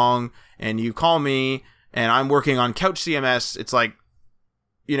horribly wrong and you call me and I'm working on Couch CMS, it's like,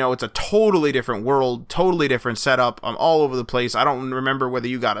 it's a totally different world, totally different setup. I'm all over the place. I don't remember whether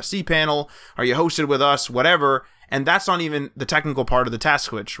you got a cPanel, are you hosted with us, whatever. And that's not even the technical part of the task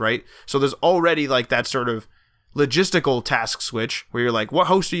switch, right? So there's already like that sort of logistical task switch where you're like, what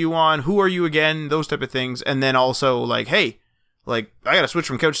host are you on? Who are you again? Those type of things. And then also like, hey, like I got to switch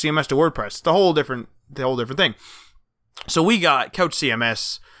from Couch CMS to WordPress. It's the whole different thing. So we got Couch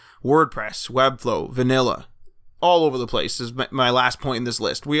CMS, WordPress, Webflow, Vanilla, all over the place. This is my last point in this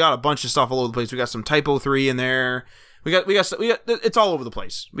list. We got a bunch of stuff all over the place. We got some Typo 3 in there. We got it's all over the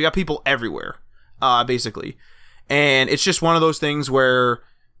place. We got people everywhere, basically. And it's just one of those things where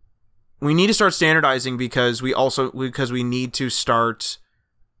we need to start standardizing because we need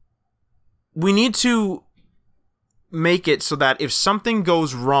to make it so that if something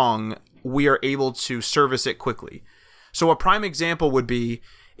goes wrong, we are able to service it quickly. So a prime example would be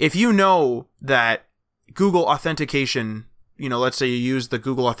if you know that Google authentication, let's say you use the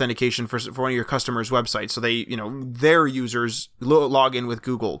Google authentication for one of your customers' websites. So they, their users log in with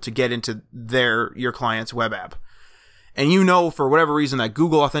Google to get into your client's web app. And for whatever reason that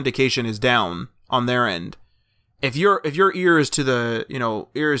Google authentication is down on their end. If your ear is to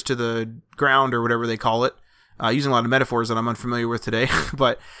the ground or whatever they call it, using a lot of metaphors that I'm unfamiliar with today,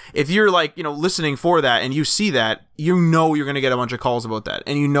 but if you're listening for that and you see that, you're going to get a bunch of calls about that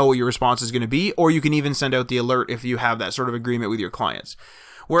and what your response is going to be, or you can even send out the alert if you have that sort of agreement with your clients.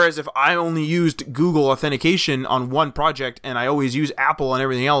 Whereas if I only used Google authentication on one project and I always use Apple and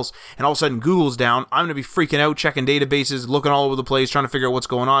everything else, and all of a sudden Google's down, I'm going to be freaking out, checking databases, looking all over the place, trying to figure out what's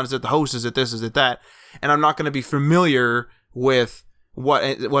going on. Is it the host? Is it this? Is it that? And I'm not going to be familiar with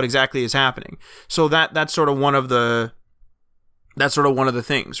what exactly is happening. So that's sort of one of the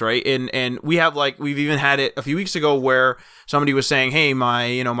things, right? And we have we've even had it a few weeks ago where somebody was saying, hey, my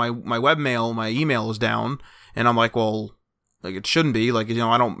webmail, my email is down. And I'm like, well, it shouldn't be,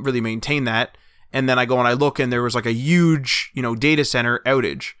 I don't really maintain that. And then I go and I look and there was a huge, data center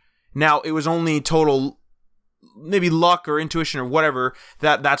outage. Now it was only total, maybe luck or intuition or whatever,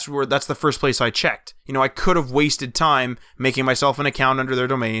 that's the first place I checked. I could have wasted time making myself an account under their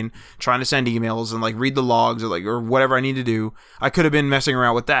domain, trying to send emails and read the logs or whatever I need to do. I could have been messing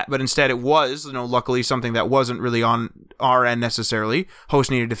around with that, but instead it was, luckily something that wasn't really on our end necessarily. Host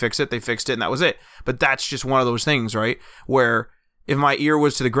needed to fix it. They fixed it and that was it. But that's just one of those things, right? Where if my ear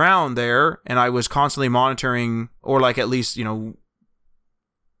was to the ground there and I was constantly monitoring, or at least,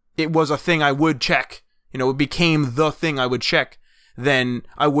 it was a thing I would check, it became the thing I would check, then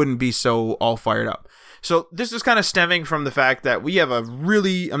I wouldn't be so all fired up. So this is kind of stemming from the fact that we have a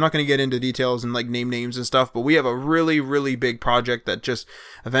really, I'm not going to get into details and name names and stuff, but we have a really, really big project that just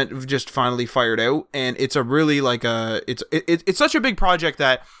finally fired out. And it's a really it's such a big project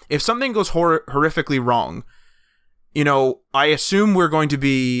that if something goes horrifically wrong, I assume we're going to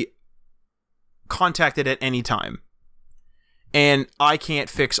be contacted at any time. And I can't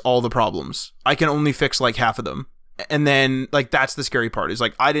fix all the problems. I can only fix half of them. And then that's the scary part is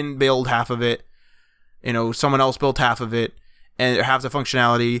I didn't build half of it. Someone else built half of it and half the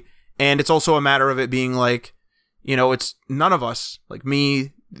functionality. And it's also a matter of it being it's none of us,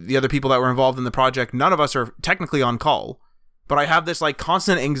 me, the other people that were involved in the project, none of us are technically on call. But I have this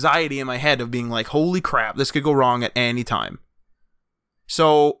constant anxiety in my head of being holy crap, this could go wrong at any time.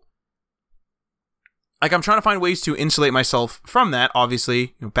 So I'm trying to find ways to insulate myself from that,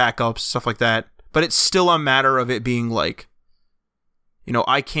 obviously, backups, stuff like that. But it's still a matter of it being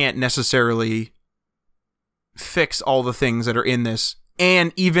I can't necessarily fix all the things that are in this.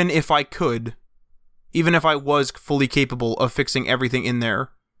 And even if I could, even if I was fully capable of fixing everything in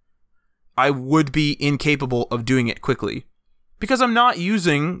there, I would be incapable of doing it quickly. Because I'm not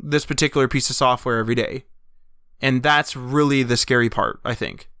using this particular piece of software every day. And that's really the scary part, I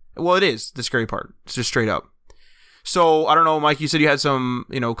think. Well, it is the scary part. It's just straight up. So, I don't know, Mike, you said you had some,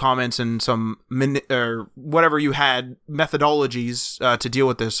 comments and some, or whatever you had, methodologies to deal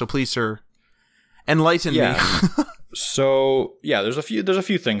with this. So please, sir, enlighten me. So, there's a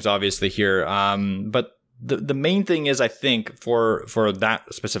few things obviously here. But the main thing is, I think, for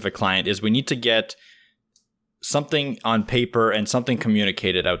that specific client is we need to get something on paper and something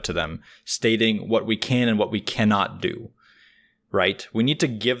communicated out to them stating what we can and what we cannot do, right? We need to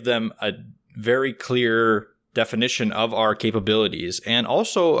give them a very clear definition of our capabilities and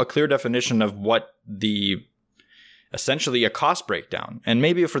also a clear definition of what essentially a cost breakdown. And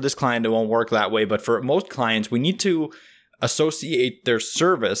maybe for this client, it won't work that way, but for most clients, we need to associate their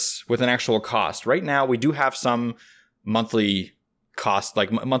service with an actual cost. Right now, we do have some monthly cost,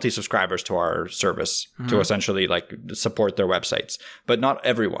 like monthly subscribers to our service to essentially like support their websites, but not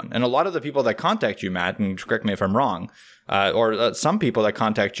everyone. And a lot of the people that contact you, Matt, and correct me if I'm wrong, or some people that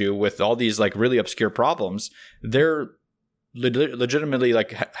contact you with all these like really obscure problems, they're legitimately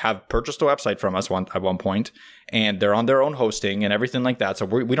like have purchased a website from us at one point, and they're on their own hosting and everything like that. So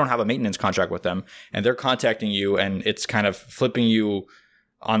we don't have a maintenance contract with them, and they're contacting you, and it's kind of flipping you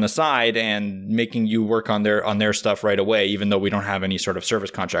on the side and making you work on their stuff right away, even though we don't have any sort of service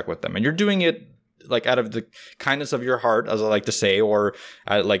contract with them. And you're doing it like out of the kindness of your heart, as I like to say, or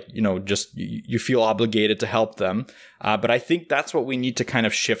like, you know, just you feel obligated to help them. But I think that's what we need to kind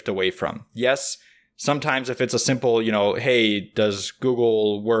of shift away from. Yes, sometimes if it's a simple, you know, hey, does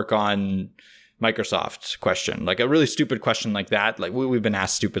Google work on Microsoft question, like a really stupid question like that, like we've been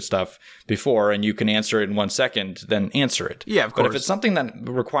asked stupid stuff before and you can answer it in 1 second, then answer it. Yeah, of course. But if it's something that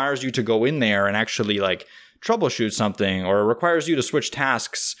requires you to go in there and actually like troubleshoot something, or requires you to switch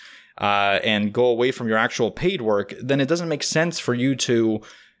tasks and go away from your actual paid work, then it doesn't make sense for you to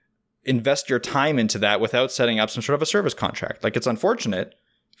invest your time into that without setting up some sort of a service contract. Like, it's unfortunate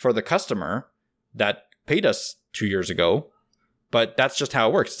for the customer that paid us 2 years ago, but that's just how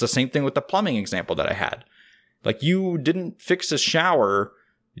it works. It's the same thing with the plumbing example that I had. Like, you didn't fix a shower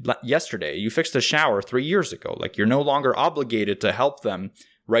yesterday. You fixed a shower 3 years ago. Like, you're no longer obligated to help them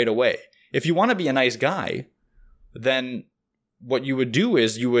right away. If you want to be a nice guy, then what you would do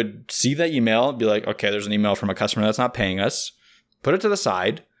is you would see that email, be like, okay, there's an email from a customer that's not paying us. Put it to the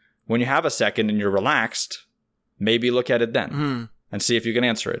side. When you have a second and you're relaxed, maybe look at it then and see if you can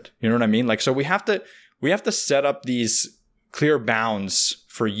answer it. You know what I mean? Like, so we have to set up these clear bounds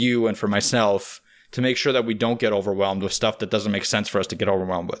for you and for myself to make sure that we don't get overwhelmed with stuff that doesn't make sense for us to get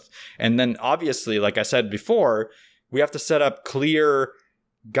overwhelmed with. And then obviously, like I said before, we have to set up clear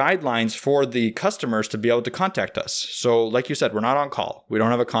guidelines for the customers to be able to contact us. So like you said, we're not on call. We don't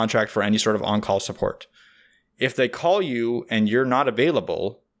have a contract for any sort of on-call support. If they call you and you're not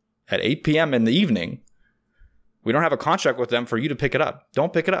available at 8 p.m. in the evening, we don't have a contract with them for you to pick it up.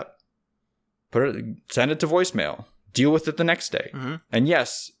 Don't pick it up. Send it to voicemail. Deal with it the next day. And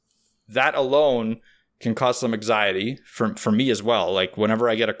yes, that alone can cause some anxiety for me as well. Like, whenever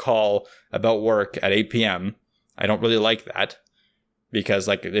I get a call about work at 8 p.m., I don't really like that because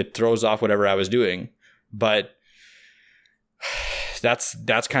like it throws off whatever I was doing. But that's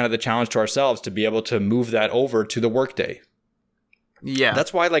kind of the challenge to ourselves, to be able to move that over to the workday. Yeah.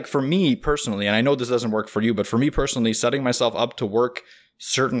 That's why, like, for me personally, and I know this doesn't work for you, but for me personally, setting myself up to work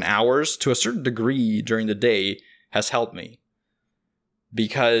certain hours to a certain degree during the day has helped me,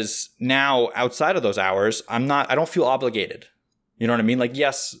 because now outside of those hours, I don't feel obligated. You know what I mean? Like,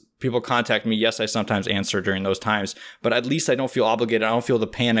 yes, people contact me. Yes, I sometimes answer during those times, but at least I don't feel obligated. I don't feel the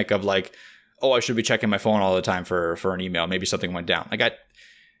panic of like, oh, I should be checking my phone all the time for an email. Maybe something went down. Like,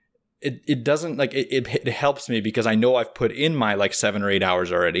 it doesn't, like, it helps me because I know I've put in my like 7 or 8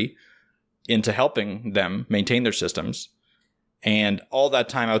 hours already into helping them maintain their systems. And all that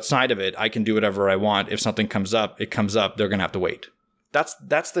time outside of it, I can do whatever I want. If something comes up, it comes up. They're going to have to wait. That's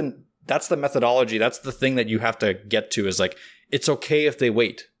the methodology. That's the thing that you have to get to, is like, it's okay if they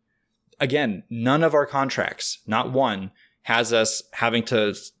wait. Again, none of our contracts, not one, has us having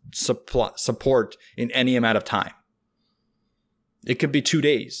to support in any amount of time. It could be 2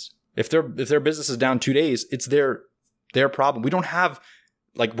 days. If their business is down 2 days, it's their problem. We don't have,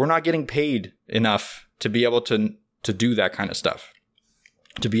 like, we're not getting paid enough to be able to do that kind of stuff,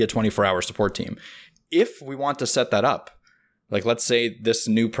 to be a 24-hour support team. If we want to set that up, like, let's say this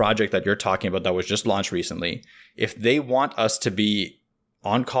new project that you're talking about that was just launched recently, if they want us to be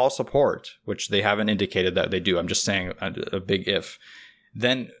on-call support, which they haven't indicated that they do, I'm just saying a big if,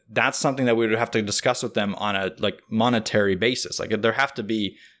 then that's something that we would have to discuss with them on a like monetary basis. Like, there have to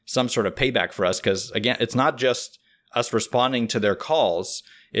be some sort of payback for us, because again, it's not just us responding to their calls,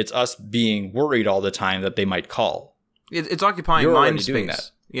 it's us being worried all the time that they might call. It's occupying you're mind space. Doing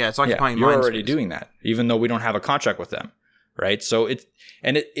that. Yeah, it's occupying you're mind already space. doing that, even though we don't have a contract with them, right? So it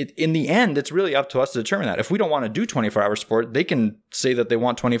in the end, it's really up to us to determine that. If we don't want to do 24-hour support, they can say that they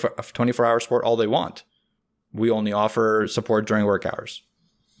want 24-hour support all they want. We only offer support during work hours.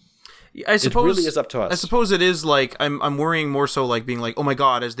 I suppose it really is up to us. I suppose it is like I'm worrying more so like being like, oh my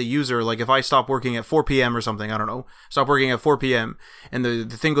god, as the user, like if I stop working at 4 p.m. or something, I don't know, stop working at 4 p.m. and the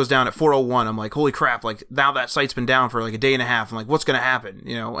thing goes down at 4:01, I'm like, holy crap, like now that site's been down for like a day and a half. I'm like, what's gonna happen,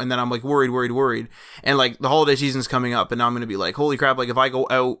 you know? And then I'm like worried, and like the holiday season's coming up, and now I'm gonna be like, holy crap, like if I go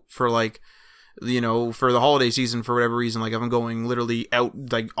out for like, you know, for the holiday season for whatever reason, like if I'm going literally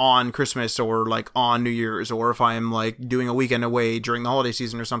out like on Christmas or like on New Year's, or if I'm like doing a weekend away during the holiday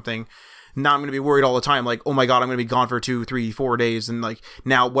season or something, now I'm going to be worried all the time, like, oh my god, I'm going to be gone for 2, 3, 4 days, and like,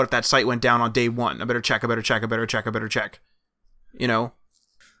 now what if that site went down on day 1? I better check, you know?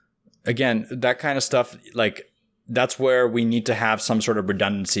 Again, that kind of stuff, like, that's where we need to have some sort of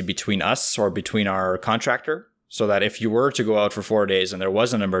redundancy between us or between our contractor, so that if you were to go out for 4 days and there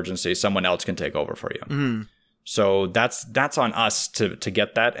was an emergency, someone else can take over for you. Mm-hmm. So that's on us to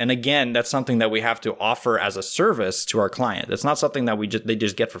get that. And again, that's something that we have to offer as a service to our client. It's not something that they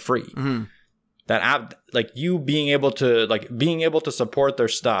just get for free. Mm-hmm. That app, like you being able to support their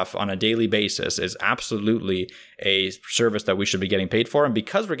stuff on a daily basis is absolutely a service that we should be getting paid for. And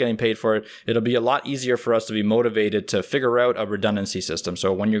because we're getting paid for it, it'll be a lot easier for us to be motivated to figure out a redundancy system.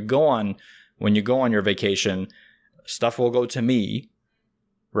 So when you go on your vacation, stuff will go to me,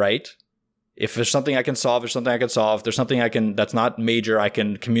 right? If there's something I can solve, there's something I can solve. There's something that's not major, I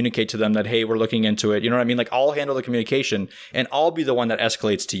can communicate to them that, hey, we're looking into it. You know what I mean? Like, I'll handle the communication and I'll be the one that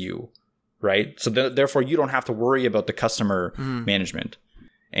escalates to you, right? So therefore, you don't have to worry about the customer management.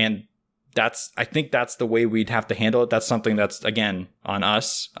 And I think that's the way we'd have to handle it. That's something that's, again, on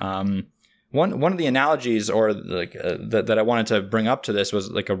us. One of the analogies or like that I wanted to bring up to this was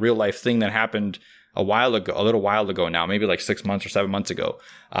like a real life thing that happened a little while ago now, maybe like 6 months or 7 months ago.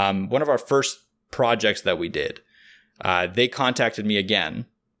 One of our first projects that we did, they contacted me again.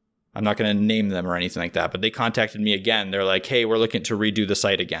 I'm not going to name them or anything like that, but they contacted me again. They're like, hey, we're looking to redo the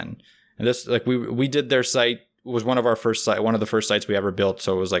site again. And this, like, we did their site. It was one of the first sites we ever built.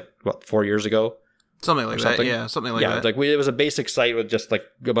 So it was like, what, 4 years ago? Something like that. Yeah, something like that. Like it was a basic site with just like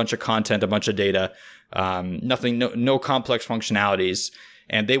a bunch of content, a bunch of data, nothing, no complex functionalities.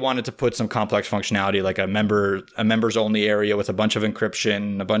 And they wanted to put some complex functionality, like a members only area with a bunch of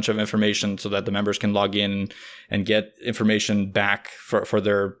encryption, a bunch of information so that the members can log in and get information back for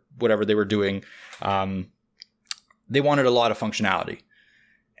their whatever they were doing. They wanted a lot of functionality.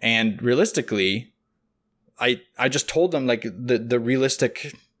 And realistically, I just told them like the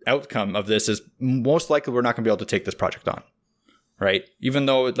realistic outcome of this is most likely we're not going to be able to take this project on. Right? Even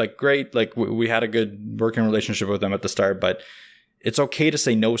though like great, like we had a good working relationship with them at the start, but it's okay to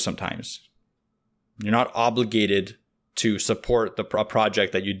say no sometimes. You're not obligated to support a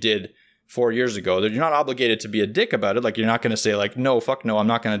project that you did 4 years ago. You're not obligated to be a dick about it. Like, you're not going to say like, no, fuck no, I'm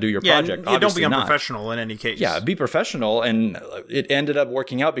not going to do your project. Yeah, don't be unprofessional in any case. Yeah, be professional. And it ended up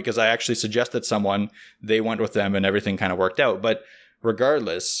working out because I actually suggested someone, they went with them and everything kind of worked out. But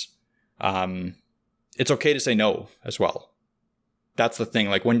regardless, it's okay to say no as well. That's the thing.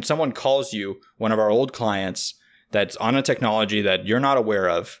 Like when someone calls you, one of our old clients, that's on a technology that you're not aware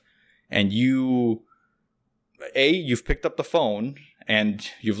of, and you've picked up the phone and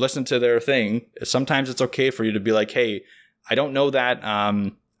you've listened to their thing. Sometimes it's okay for you to be like, hey, I don't know that.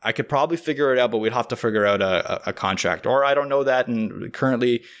 I could probably figure it out, but we'd have to figure out a contract. Or I don't know that, and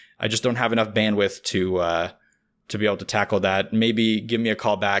currently I just don't have enough bandwidth to be able to tackle that. Maybe give me a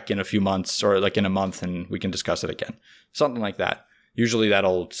call back in a few months or like in a month and we can discuss it again. Something like that. Usually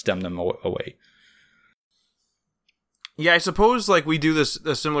that'll stem them away. Yeah, I suppose like we do a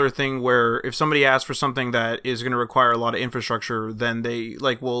similar thing where if somebody asks for something that is going to require a lot of infrastructure, then they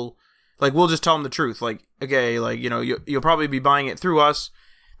we'll just tell them the truth. Like, okay, like, you know, you'll probably be buying it through us.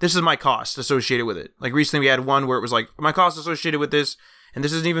 This is my cost associated with it. Like recently we had one where it was like, my cost associated with this, and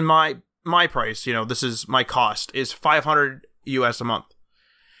this isn't even my price. You know, this is my cost is $500 US a month.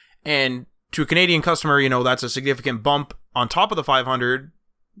 And to a Canadian customer, you know, that's a significant bump on top of the 500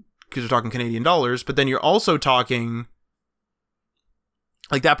 because you're talking Canadian dollars. But then you're also talking,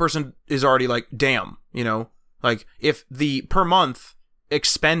 like, that person is already like, damn, you know, like if the per month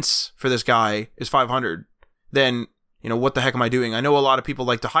expense for this guy is 500, then, you know, what the heck am I doing? I know a lot of people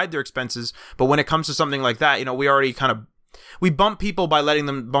like to hide their expenses, but when it comes to something like that, you know, we bump people by letting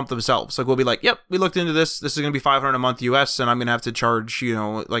them bump themselves. Like, we'll be like, yep, we looked into this. This is going to be $500 a month US, and I'm going to have to charge, you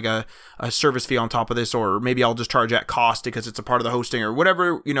know, like a service fee on top of this, or maybe I'll just charge at cost because it's a part of the hosting or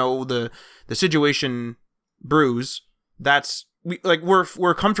whatever, you know, the situation brews. That's,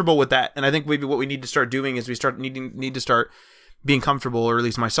 we're comfortable with that. And I think maybe what we need to start doing is need to start being comfortable, or at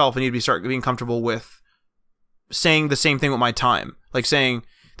least myself, I need to start being comfortable with saying the same thing with my time. Like saying,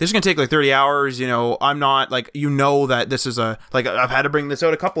 this is going to take like 30 hours. You know, I'm not like, you know, that this is a, like, I've had to bring this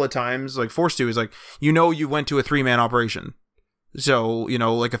out a couple of times, like forced to, is like, you know, you went to a 3-man operation. So, you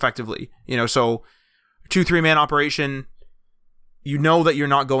know, like effectively, you know, so 2-3-man operation, you know that you're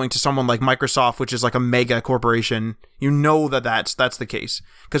not going to someone like Microsoft, which is like a mega corporation. You know that that's the case.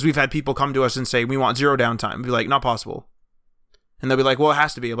 Because we've had people come to us and say, we want 0 downtime. We'd be like, not possible. And they'll be like, well, it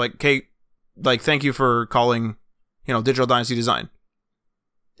has to be. I'm like, okay, like, thank you for calling, you know, Digital Dynasty Design.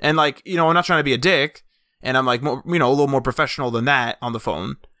 And like, you know, I'm not trying to be a dick. And I'm like, more, you know, a little more professional than that on the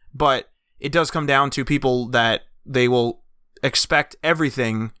phone. But it does come down to people that they will expect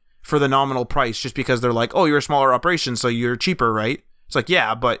everything for the nominal price just because they're like, oh, you're a smaller operation, so you're cheaper, right? It's like,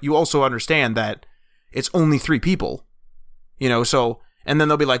 yeah, but you also understand that it's only 3 people, you know, so, and then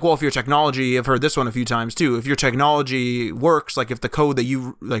they'll be like, well, if your technology, I've heard this one a few times too, if your technology works, like if the code that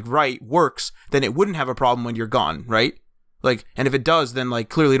you like write works, then it wouldn't have a problem when you're gone, right? Like, and if it does, then like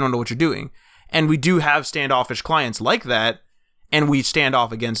clearly you don't know what you're doing. And we do have standoffish clients like that, and we stand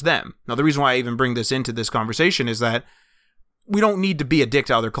off against them. Now, the reason why I even bring this into this conversation is that we don't need to be a dick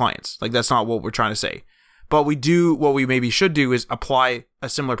to other clients. Like, that's not what we're trying to say. But we do, what we maybe should do is apply a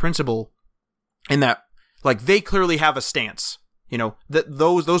similar principle in that, like, they clearly have a stance. You know, that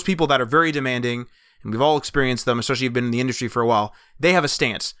those people that are very demanding, and we've all experienced them, especially if you've been in the industry for a while, they have a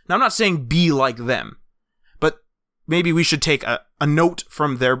stance. Now, I'm not saying be like them, but maybe we should take a note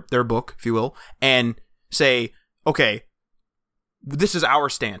from their book, if you will, and say, okay, this is our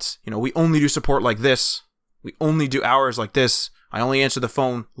stance. You know, we only do support like this. We only do hours like this. I only answer the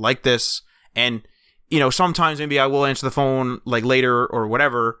phone like this. And, you know, sometimes maybe I will answer the phone like later or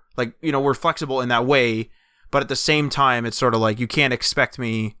whatever. Like, you know, we're flexible in that way. But at the same time, it's sort of like, you can't expect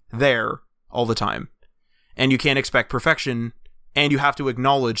me there all the time. And you can't expect perfection. And you have to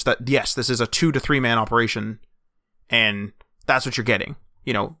acknowledge that, yes, this is a 2 to 3-man operation. And that's what you're getting.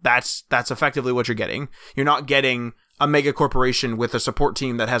 You know, that's effectively what you're getting. You're not getting a mega corporation with a support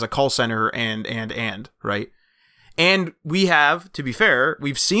team that has a call center and, right? And we have, to be fair,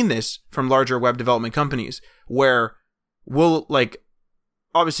 we've seen this from larger web development companies where we'll, like,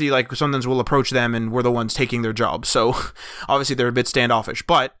 obviously, like, sometimes we'll approach them and we're the ones taking their job. So obviously they're a bit standoffish,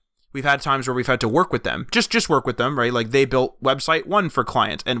 but we've had times where we've had to work with them, just work with them, right? Like, they built website 1 for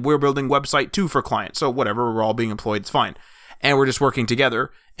client and we're building website 2 for client. So whatever, we're all being employed, it's fine. And we're just working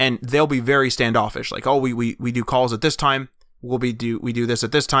together, and they'll be very standoffish. Like, oh, we do calls at this time. We do this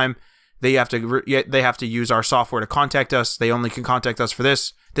at this time. They have to use our software to contact us. They only can contact us for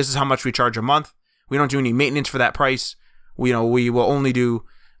this. This is how much we charge a month. We don't do any maintenance for that price. We will only do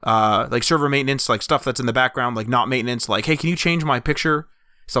like server maintenance, like stuff that's in the background, like not maintenance. Like, hey, can you change my picture?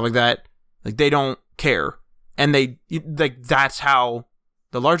 Stuff like that. Like, they don't care, and that's how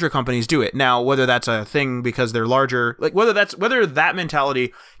the larger companies do it. Now, whether that's a thing because they're larger, like whether that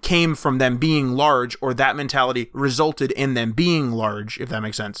mentality came from them being large or that mentality resulted in them being large, if that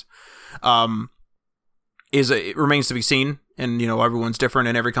makes sense, it remains to be seen. And, you know, everyone's different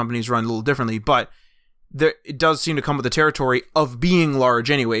and every company's run a little differently, but it does seem to come with the territory of being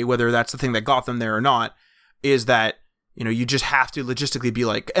large anyway, whether that's the thing that got them there or not, is that, you know, you just have to logistically be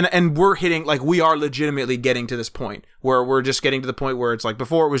like, and we're hitting, like, we are legitimately getting to this point where we're just getting to the point where it's like,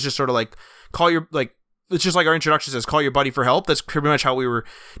 before it was just sort of like, call your, like, it's just like our introduction says, call your buddy for help. That's pretty much how we were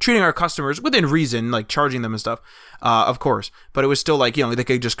treating our customers within reason, like charging them and stuff, of course. But it was still like, you know, they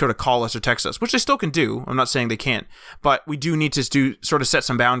could just kind of call us or text us, which they still can do. I'm not saying they can't, but we do need to sort of set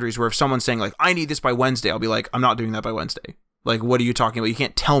some boundaries where if someone's saying like, I need this by Wednesday, I'll be like, I'm not doing that by Wednesday. Like, what are you talking about? You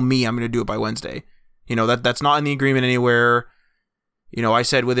can't tell me I'm going to do it by Wednesday. You know, that's not in the agreement anywhere. You know, I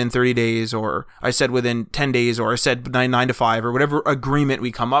said within 30 days, or I said within 10 days, or I said 9 to 5, or whatever agreement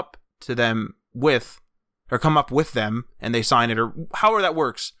we come up to them with, or come up with them, and they sign it, or however that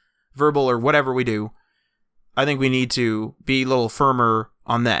works, verbal or whatever we do. I think we need to be a little firmer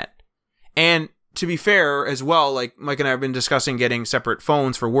on that. And to be fair as well, like Mike and I have been discussing getting separate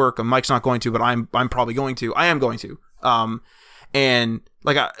phones for work. And Mike's not going to, but I'm probably going to. I am going to. And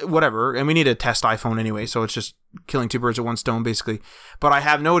like, whatever. And we need a test iPhone anyway, so it's just killing 2 birds with 1 stone, basically. But I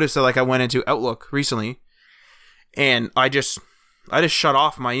have noticed that, like, I went into Outlook recently, and I just shut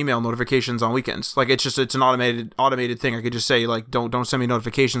off my email notifications on weekends. Like, it's an automated thing. I could just say, like, don't send me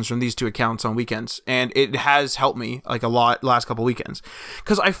notifications from these 2 accounts on weekends. And it has helped me, like, a lot last couple weekends.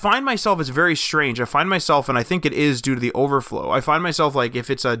 Because I find myself, it's very strange. I find myself, and I think it is due to the overflow, I find myself, like, if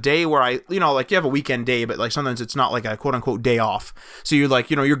it's a day where I, you know, like, you have a weekend day, but, like, sometimes it's not, like, a quote-unquote day off. So you're,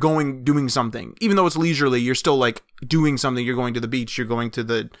 like, you know, you're doing something. Even though it's leisurely, you're still, like, doing something. You're going to the beach, you're going to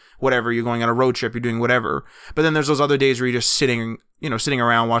the whatever, you're going on a road trip, you're doing whatever. But then there's those other days where you're just sitting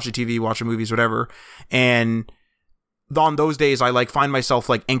around watching TV, watching movies, whatever. And on those days, I like find myself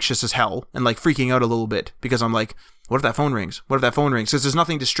like anxious as hell and like freaking out a little bit because I'm like, what if that phone rings? What if that phone rings? Because there's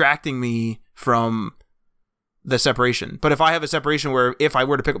nothing distracting me from the separation. But if I have a separation where if I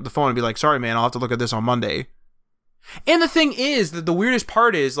were to pick up the phone and be like, sorry, man, I'll have to look at this on Monday. And the thing is that the weirdest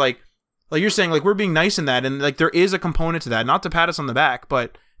part is like you're saying, like, we're being nice in that. And like, there is a component to that, not to pat us on the back,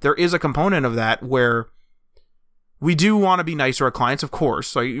 but there is a component of that where we do want to be nice to our clients, of course.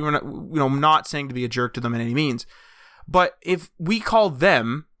 So you're not, I'm not saying to be a jerk to them in any means. But if we call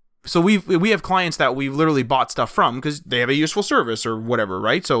them, so we have clients that we've literally bought stuff from because they have a useful service or whatever,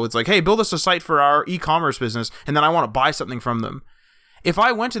 right? So it's like, hey, build us a site for our e-commerce business, and then I want to buy something from them. If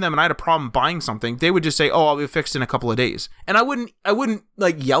I went to them and I had a problem buying something, they would just say, "Oh, I'll be fixed in a couple of days," and I wouldn't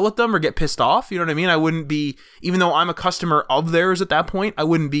like yell at them or get pissed off. You know what I mean? I wouldn't be, even though I'm a customer of theirs at that point, I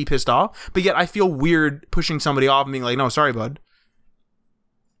wouldn't be pissed off. But yet I feel weird pushing somebody off and being like, "No, sorry, bud."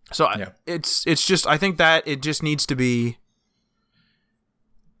 So yeah. It's just, I think that it just needs to be.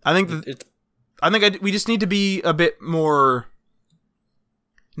 I think we just need to be a bit more,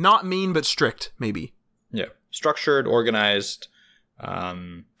 not mean but strict, maybe. Yeah, structured, organized.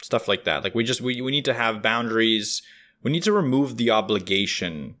 Stuff like that. Like we need to have boundaries. We need to remove the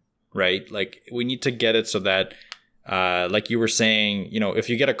obligation, right? Like we need to get it so that, like you were saying, if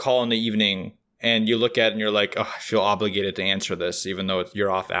you get a call in the evening and you look at it and you're like, oh, I feel obligated to answer this, even though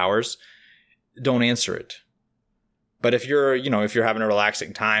you're off hours, don't answer it. But if you're having a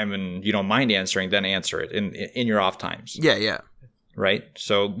relaxing time and you don't mind answering, then answer it in your off times. Yeah. Right.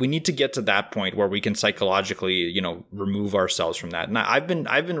 So we need to get to that point where we can psychologically, remove ourselves from that. And I've been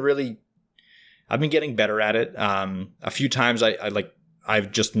getting better at it. A few times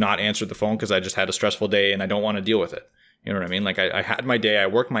I've just not answered the phone because I just had a stressful day and I don't want to deal with it. You know what I mean? Like I had my day, I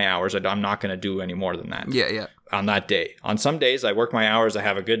work my hours. I'm not going to do any more than that. Yeah. On that day. On some days I work my hours. I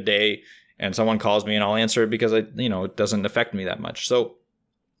have a good day and someone calls me and I'll answer it because it doesn't affect me that much. So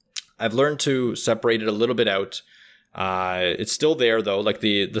I've learned to separate it a little bit out. It's still there though. Like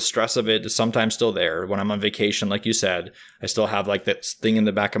the stress of it is sometimes still there. When I'm on vacation, like you said, I still have like that thing in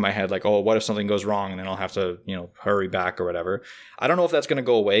the back of my head, like, oh, what if something goes wrong? And then I'll have to, hurry back or whatever. I don't know if that's going to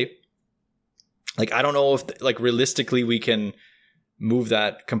go away. Like, I don't know if like realistically we can move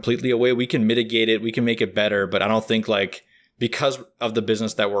that completely away. We can mitigate it. We can make it better. But I don't think like because of the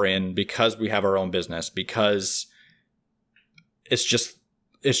business that we're in, because we have our own business, because it's just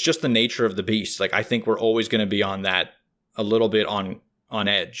the nature of the beast. Like, I think we're always going to be on that a little bit on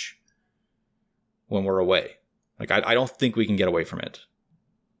edge when we're away. Like, I don't think we can get away from it,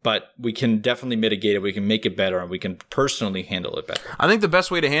 but we can definitely mitigate it. We can make it better and we can personally handle it better. I think the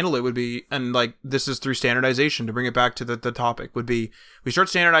best way to handle it would be, and like this is through standardization, to bring it back to the topic, would be we start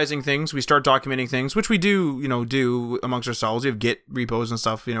standardizing things, we start documenting things, which we do amongst ourselves. We have Git repos and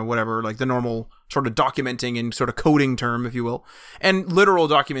stuff, whatever, like the normal sort of documenting and sort of coding term, if you will, and literal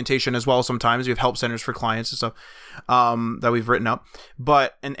documentation as well. Sometimes we have help centers for clients and stuff that we've written up,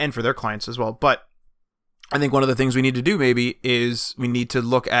 but and for their clients as well. But I think one of the things we need to do maybe is we need to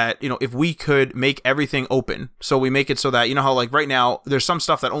look at, if we could make everything open. So we make it so that, how like right now there's some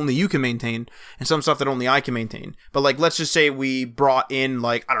stuff that only you can maintain and some stuff that only I can maintain. But like, let's just say we brought in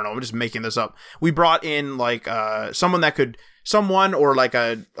like, I don't know, I'm just making this up. We brought in like someone or like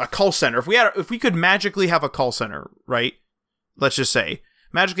a call center. If we could magically have a call center, right? Let's just say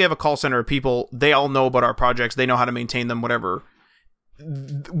magically have a call center of people. They all know about our projects. They know how to maintain them, whatever.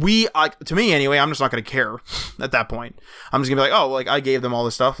 To me anyway, I'm just not going to care at that point. I'm just going to be like, oh, like I gave them all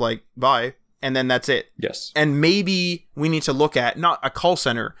this stuff, like bye. And then that's it. Yes. And maybe we need to look at not a call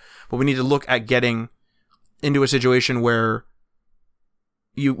center, but we need to look at getting into a situation where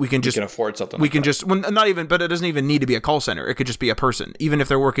we can afford something. We can just, well, not even, but it doesn't even need to be a call center. It could just be a person, even if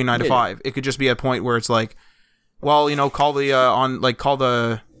they're working 9 to 5. It could just be a point where it's like, well, call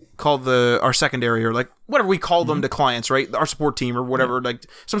our secondary or like whatever we call them to clients, right? Our support team or whatever, like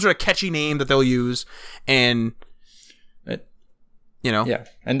some sort of catchy name that they'll use, and yeah.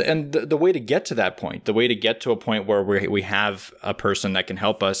 And the way to get to that point, the way to get to a point where we have a person that can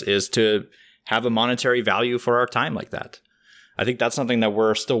help us is to have a monetary value for our time like that. I think that's something that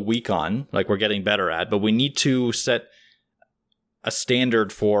we're still weak on, like we're getting better at, but we need to set a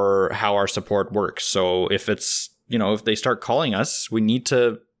standard for how our support works. So if it's, if they start calling us, we need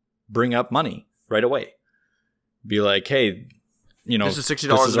to bring up money right away. Be like, hey, this is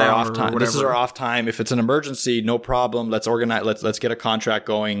 $60 an hour off time. This is our off time. If it's an emergency, no problem. Let's organize. Let's get a contract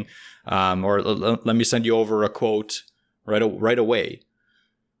going, or let me send you over a quote right away.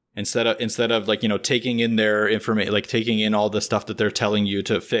 Instead of like taking in their information, like taking in all the stuff that they're telling you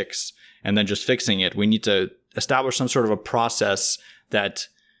to fix and then just fixing it. We need to establish some sort of a process that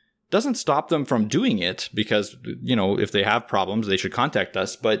doesn't stop them from doing it because, you know, if they have problems, they should contact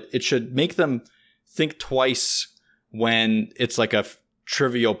us, but it should make them think twice when it's like a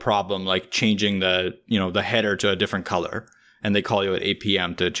trivial problem, like changing the, you know, the header to a different color, and they call you at 8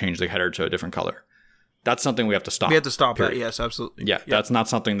 p.m. to change the header to a different color. That's something we have to stop. We have to stop that. Yes, absolutely. Yeah, that's not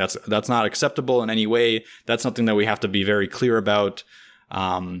something that's not acceptable in any way. That's something that we have to be very clear about.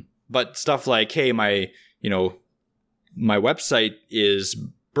 But stuff like, hey, my website is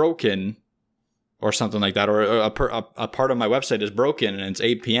broken, or something like that, or a part of my website is broken and it's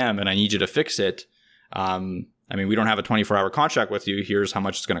 8 p.m. and I need you to fix it. I mean, we don't have a 24-hour contract with you. Here's how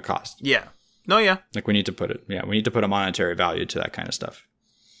much it's going to cost. Yeah. No, yeah. Like we need to put a monetary value to that kind of stuff.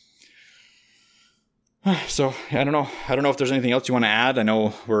 So I don't know if there's anything else you want to add. I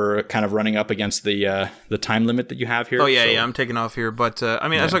know we're kind of running up against the time limit that you have here. Oh yeah, yeah. I'm taking off here, but I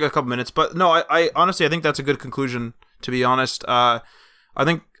mean, it's like a couple minutes. But no, I honestly, I think that's a good conclusion. To be honest, I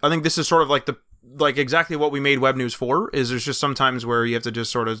think this is sort of like exactly what we made Web News for. Is there's just sometimes where you have to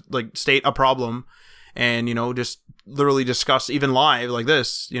just sort of like state a problem, and you know, just literally discuss even live like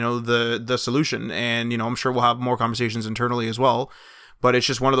this, you know, the solution. And you know, I'm sure we'll have more conversations internally as well. But it's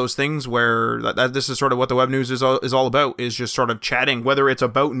just one of those things where this is sort of what the Web News is all about, is just sort of chatting, whether it's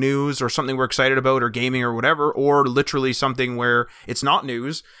about news or something we're excited about or gaming or whatever, or literally something where it's not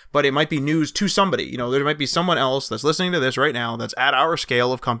news, but it might be news to somebody. You know, there might be someone else that's listening to this right now that's at our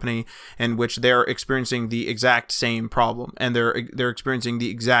scale of company in which they're experiencing the exact same problem, and they're experiencing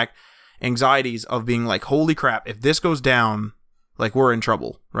the exact anxieties of being like, holy crap, if this goes down, like we're in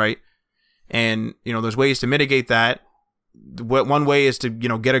trouble, right? And, you know, there's ways to mitigate that. One way is to, you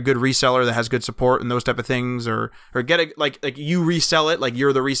know, get a good reseller that has good support and those type of things, or get a like you resell it, like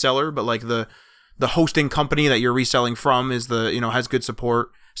you're the reseller, but like the hosting company that you're reselling from is the, you know, has good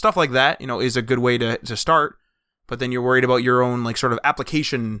support. Stuff like that, you know, is a good way to start. But then you're worried about your own like sort of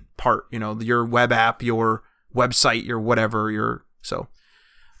application part, you know, your web app, your website, your whatever, so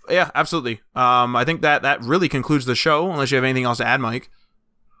yeah, absolutely. I think that really concludes the show, unless you have anything else to add, Mike.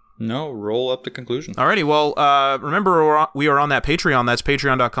 No, roll up the conclusion. Alrighty, well, remember we are on that Patreon. That's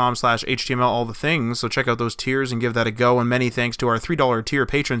patreon.com/HTML all the things. So check out those tiers and give that a go. And many thanks to our $3 tier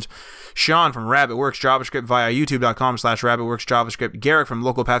patrons: Sean from RabbitWorks JavaScript via youtube.com/RabbitWorks JavaScript, Garrick from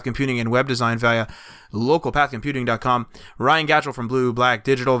Local Path Computing and Web Design via localpathcomputing.com, Ryan Gatchell from Blue Black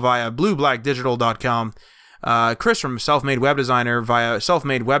Digital via blueblackdigital.com, Chris from Self-Made Web Designer via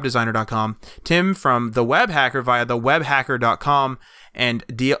selfmadewebdesigner.com, Tim from The Web Hacker via thewebhacker.com, and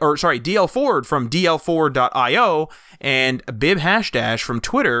DL Ford from dlford.io, and Bib Hashdash from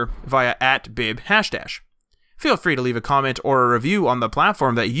Twitter via @Bib Hashdash. Feel free to leave a comment or a review on the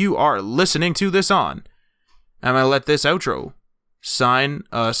platform that you are listening to this on. I'm going to let this outro sign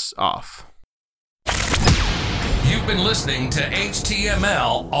us off. You've been listening to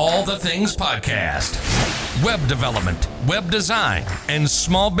HTML All the Things podcast. Web development, web design, and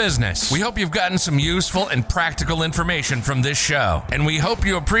small business. We hope you've gotten some useful and practical information from this show. And we hope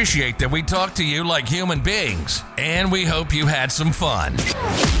you appreciate that we talk to you like human beings. And we hope you had some fun.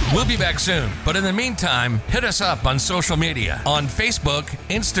 We'll be back soon. But in the meantime, hit us up on social media. On Facebook,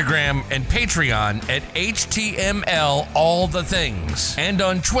 Instagram, and Patreon at HTML All the Things. And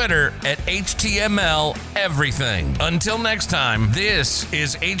on Twitter at HTML Everything. Until next time, this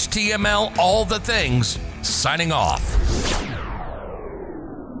is HTML All the Things, signing off.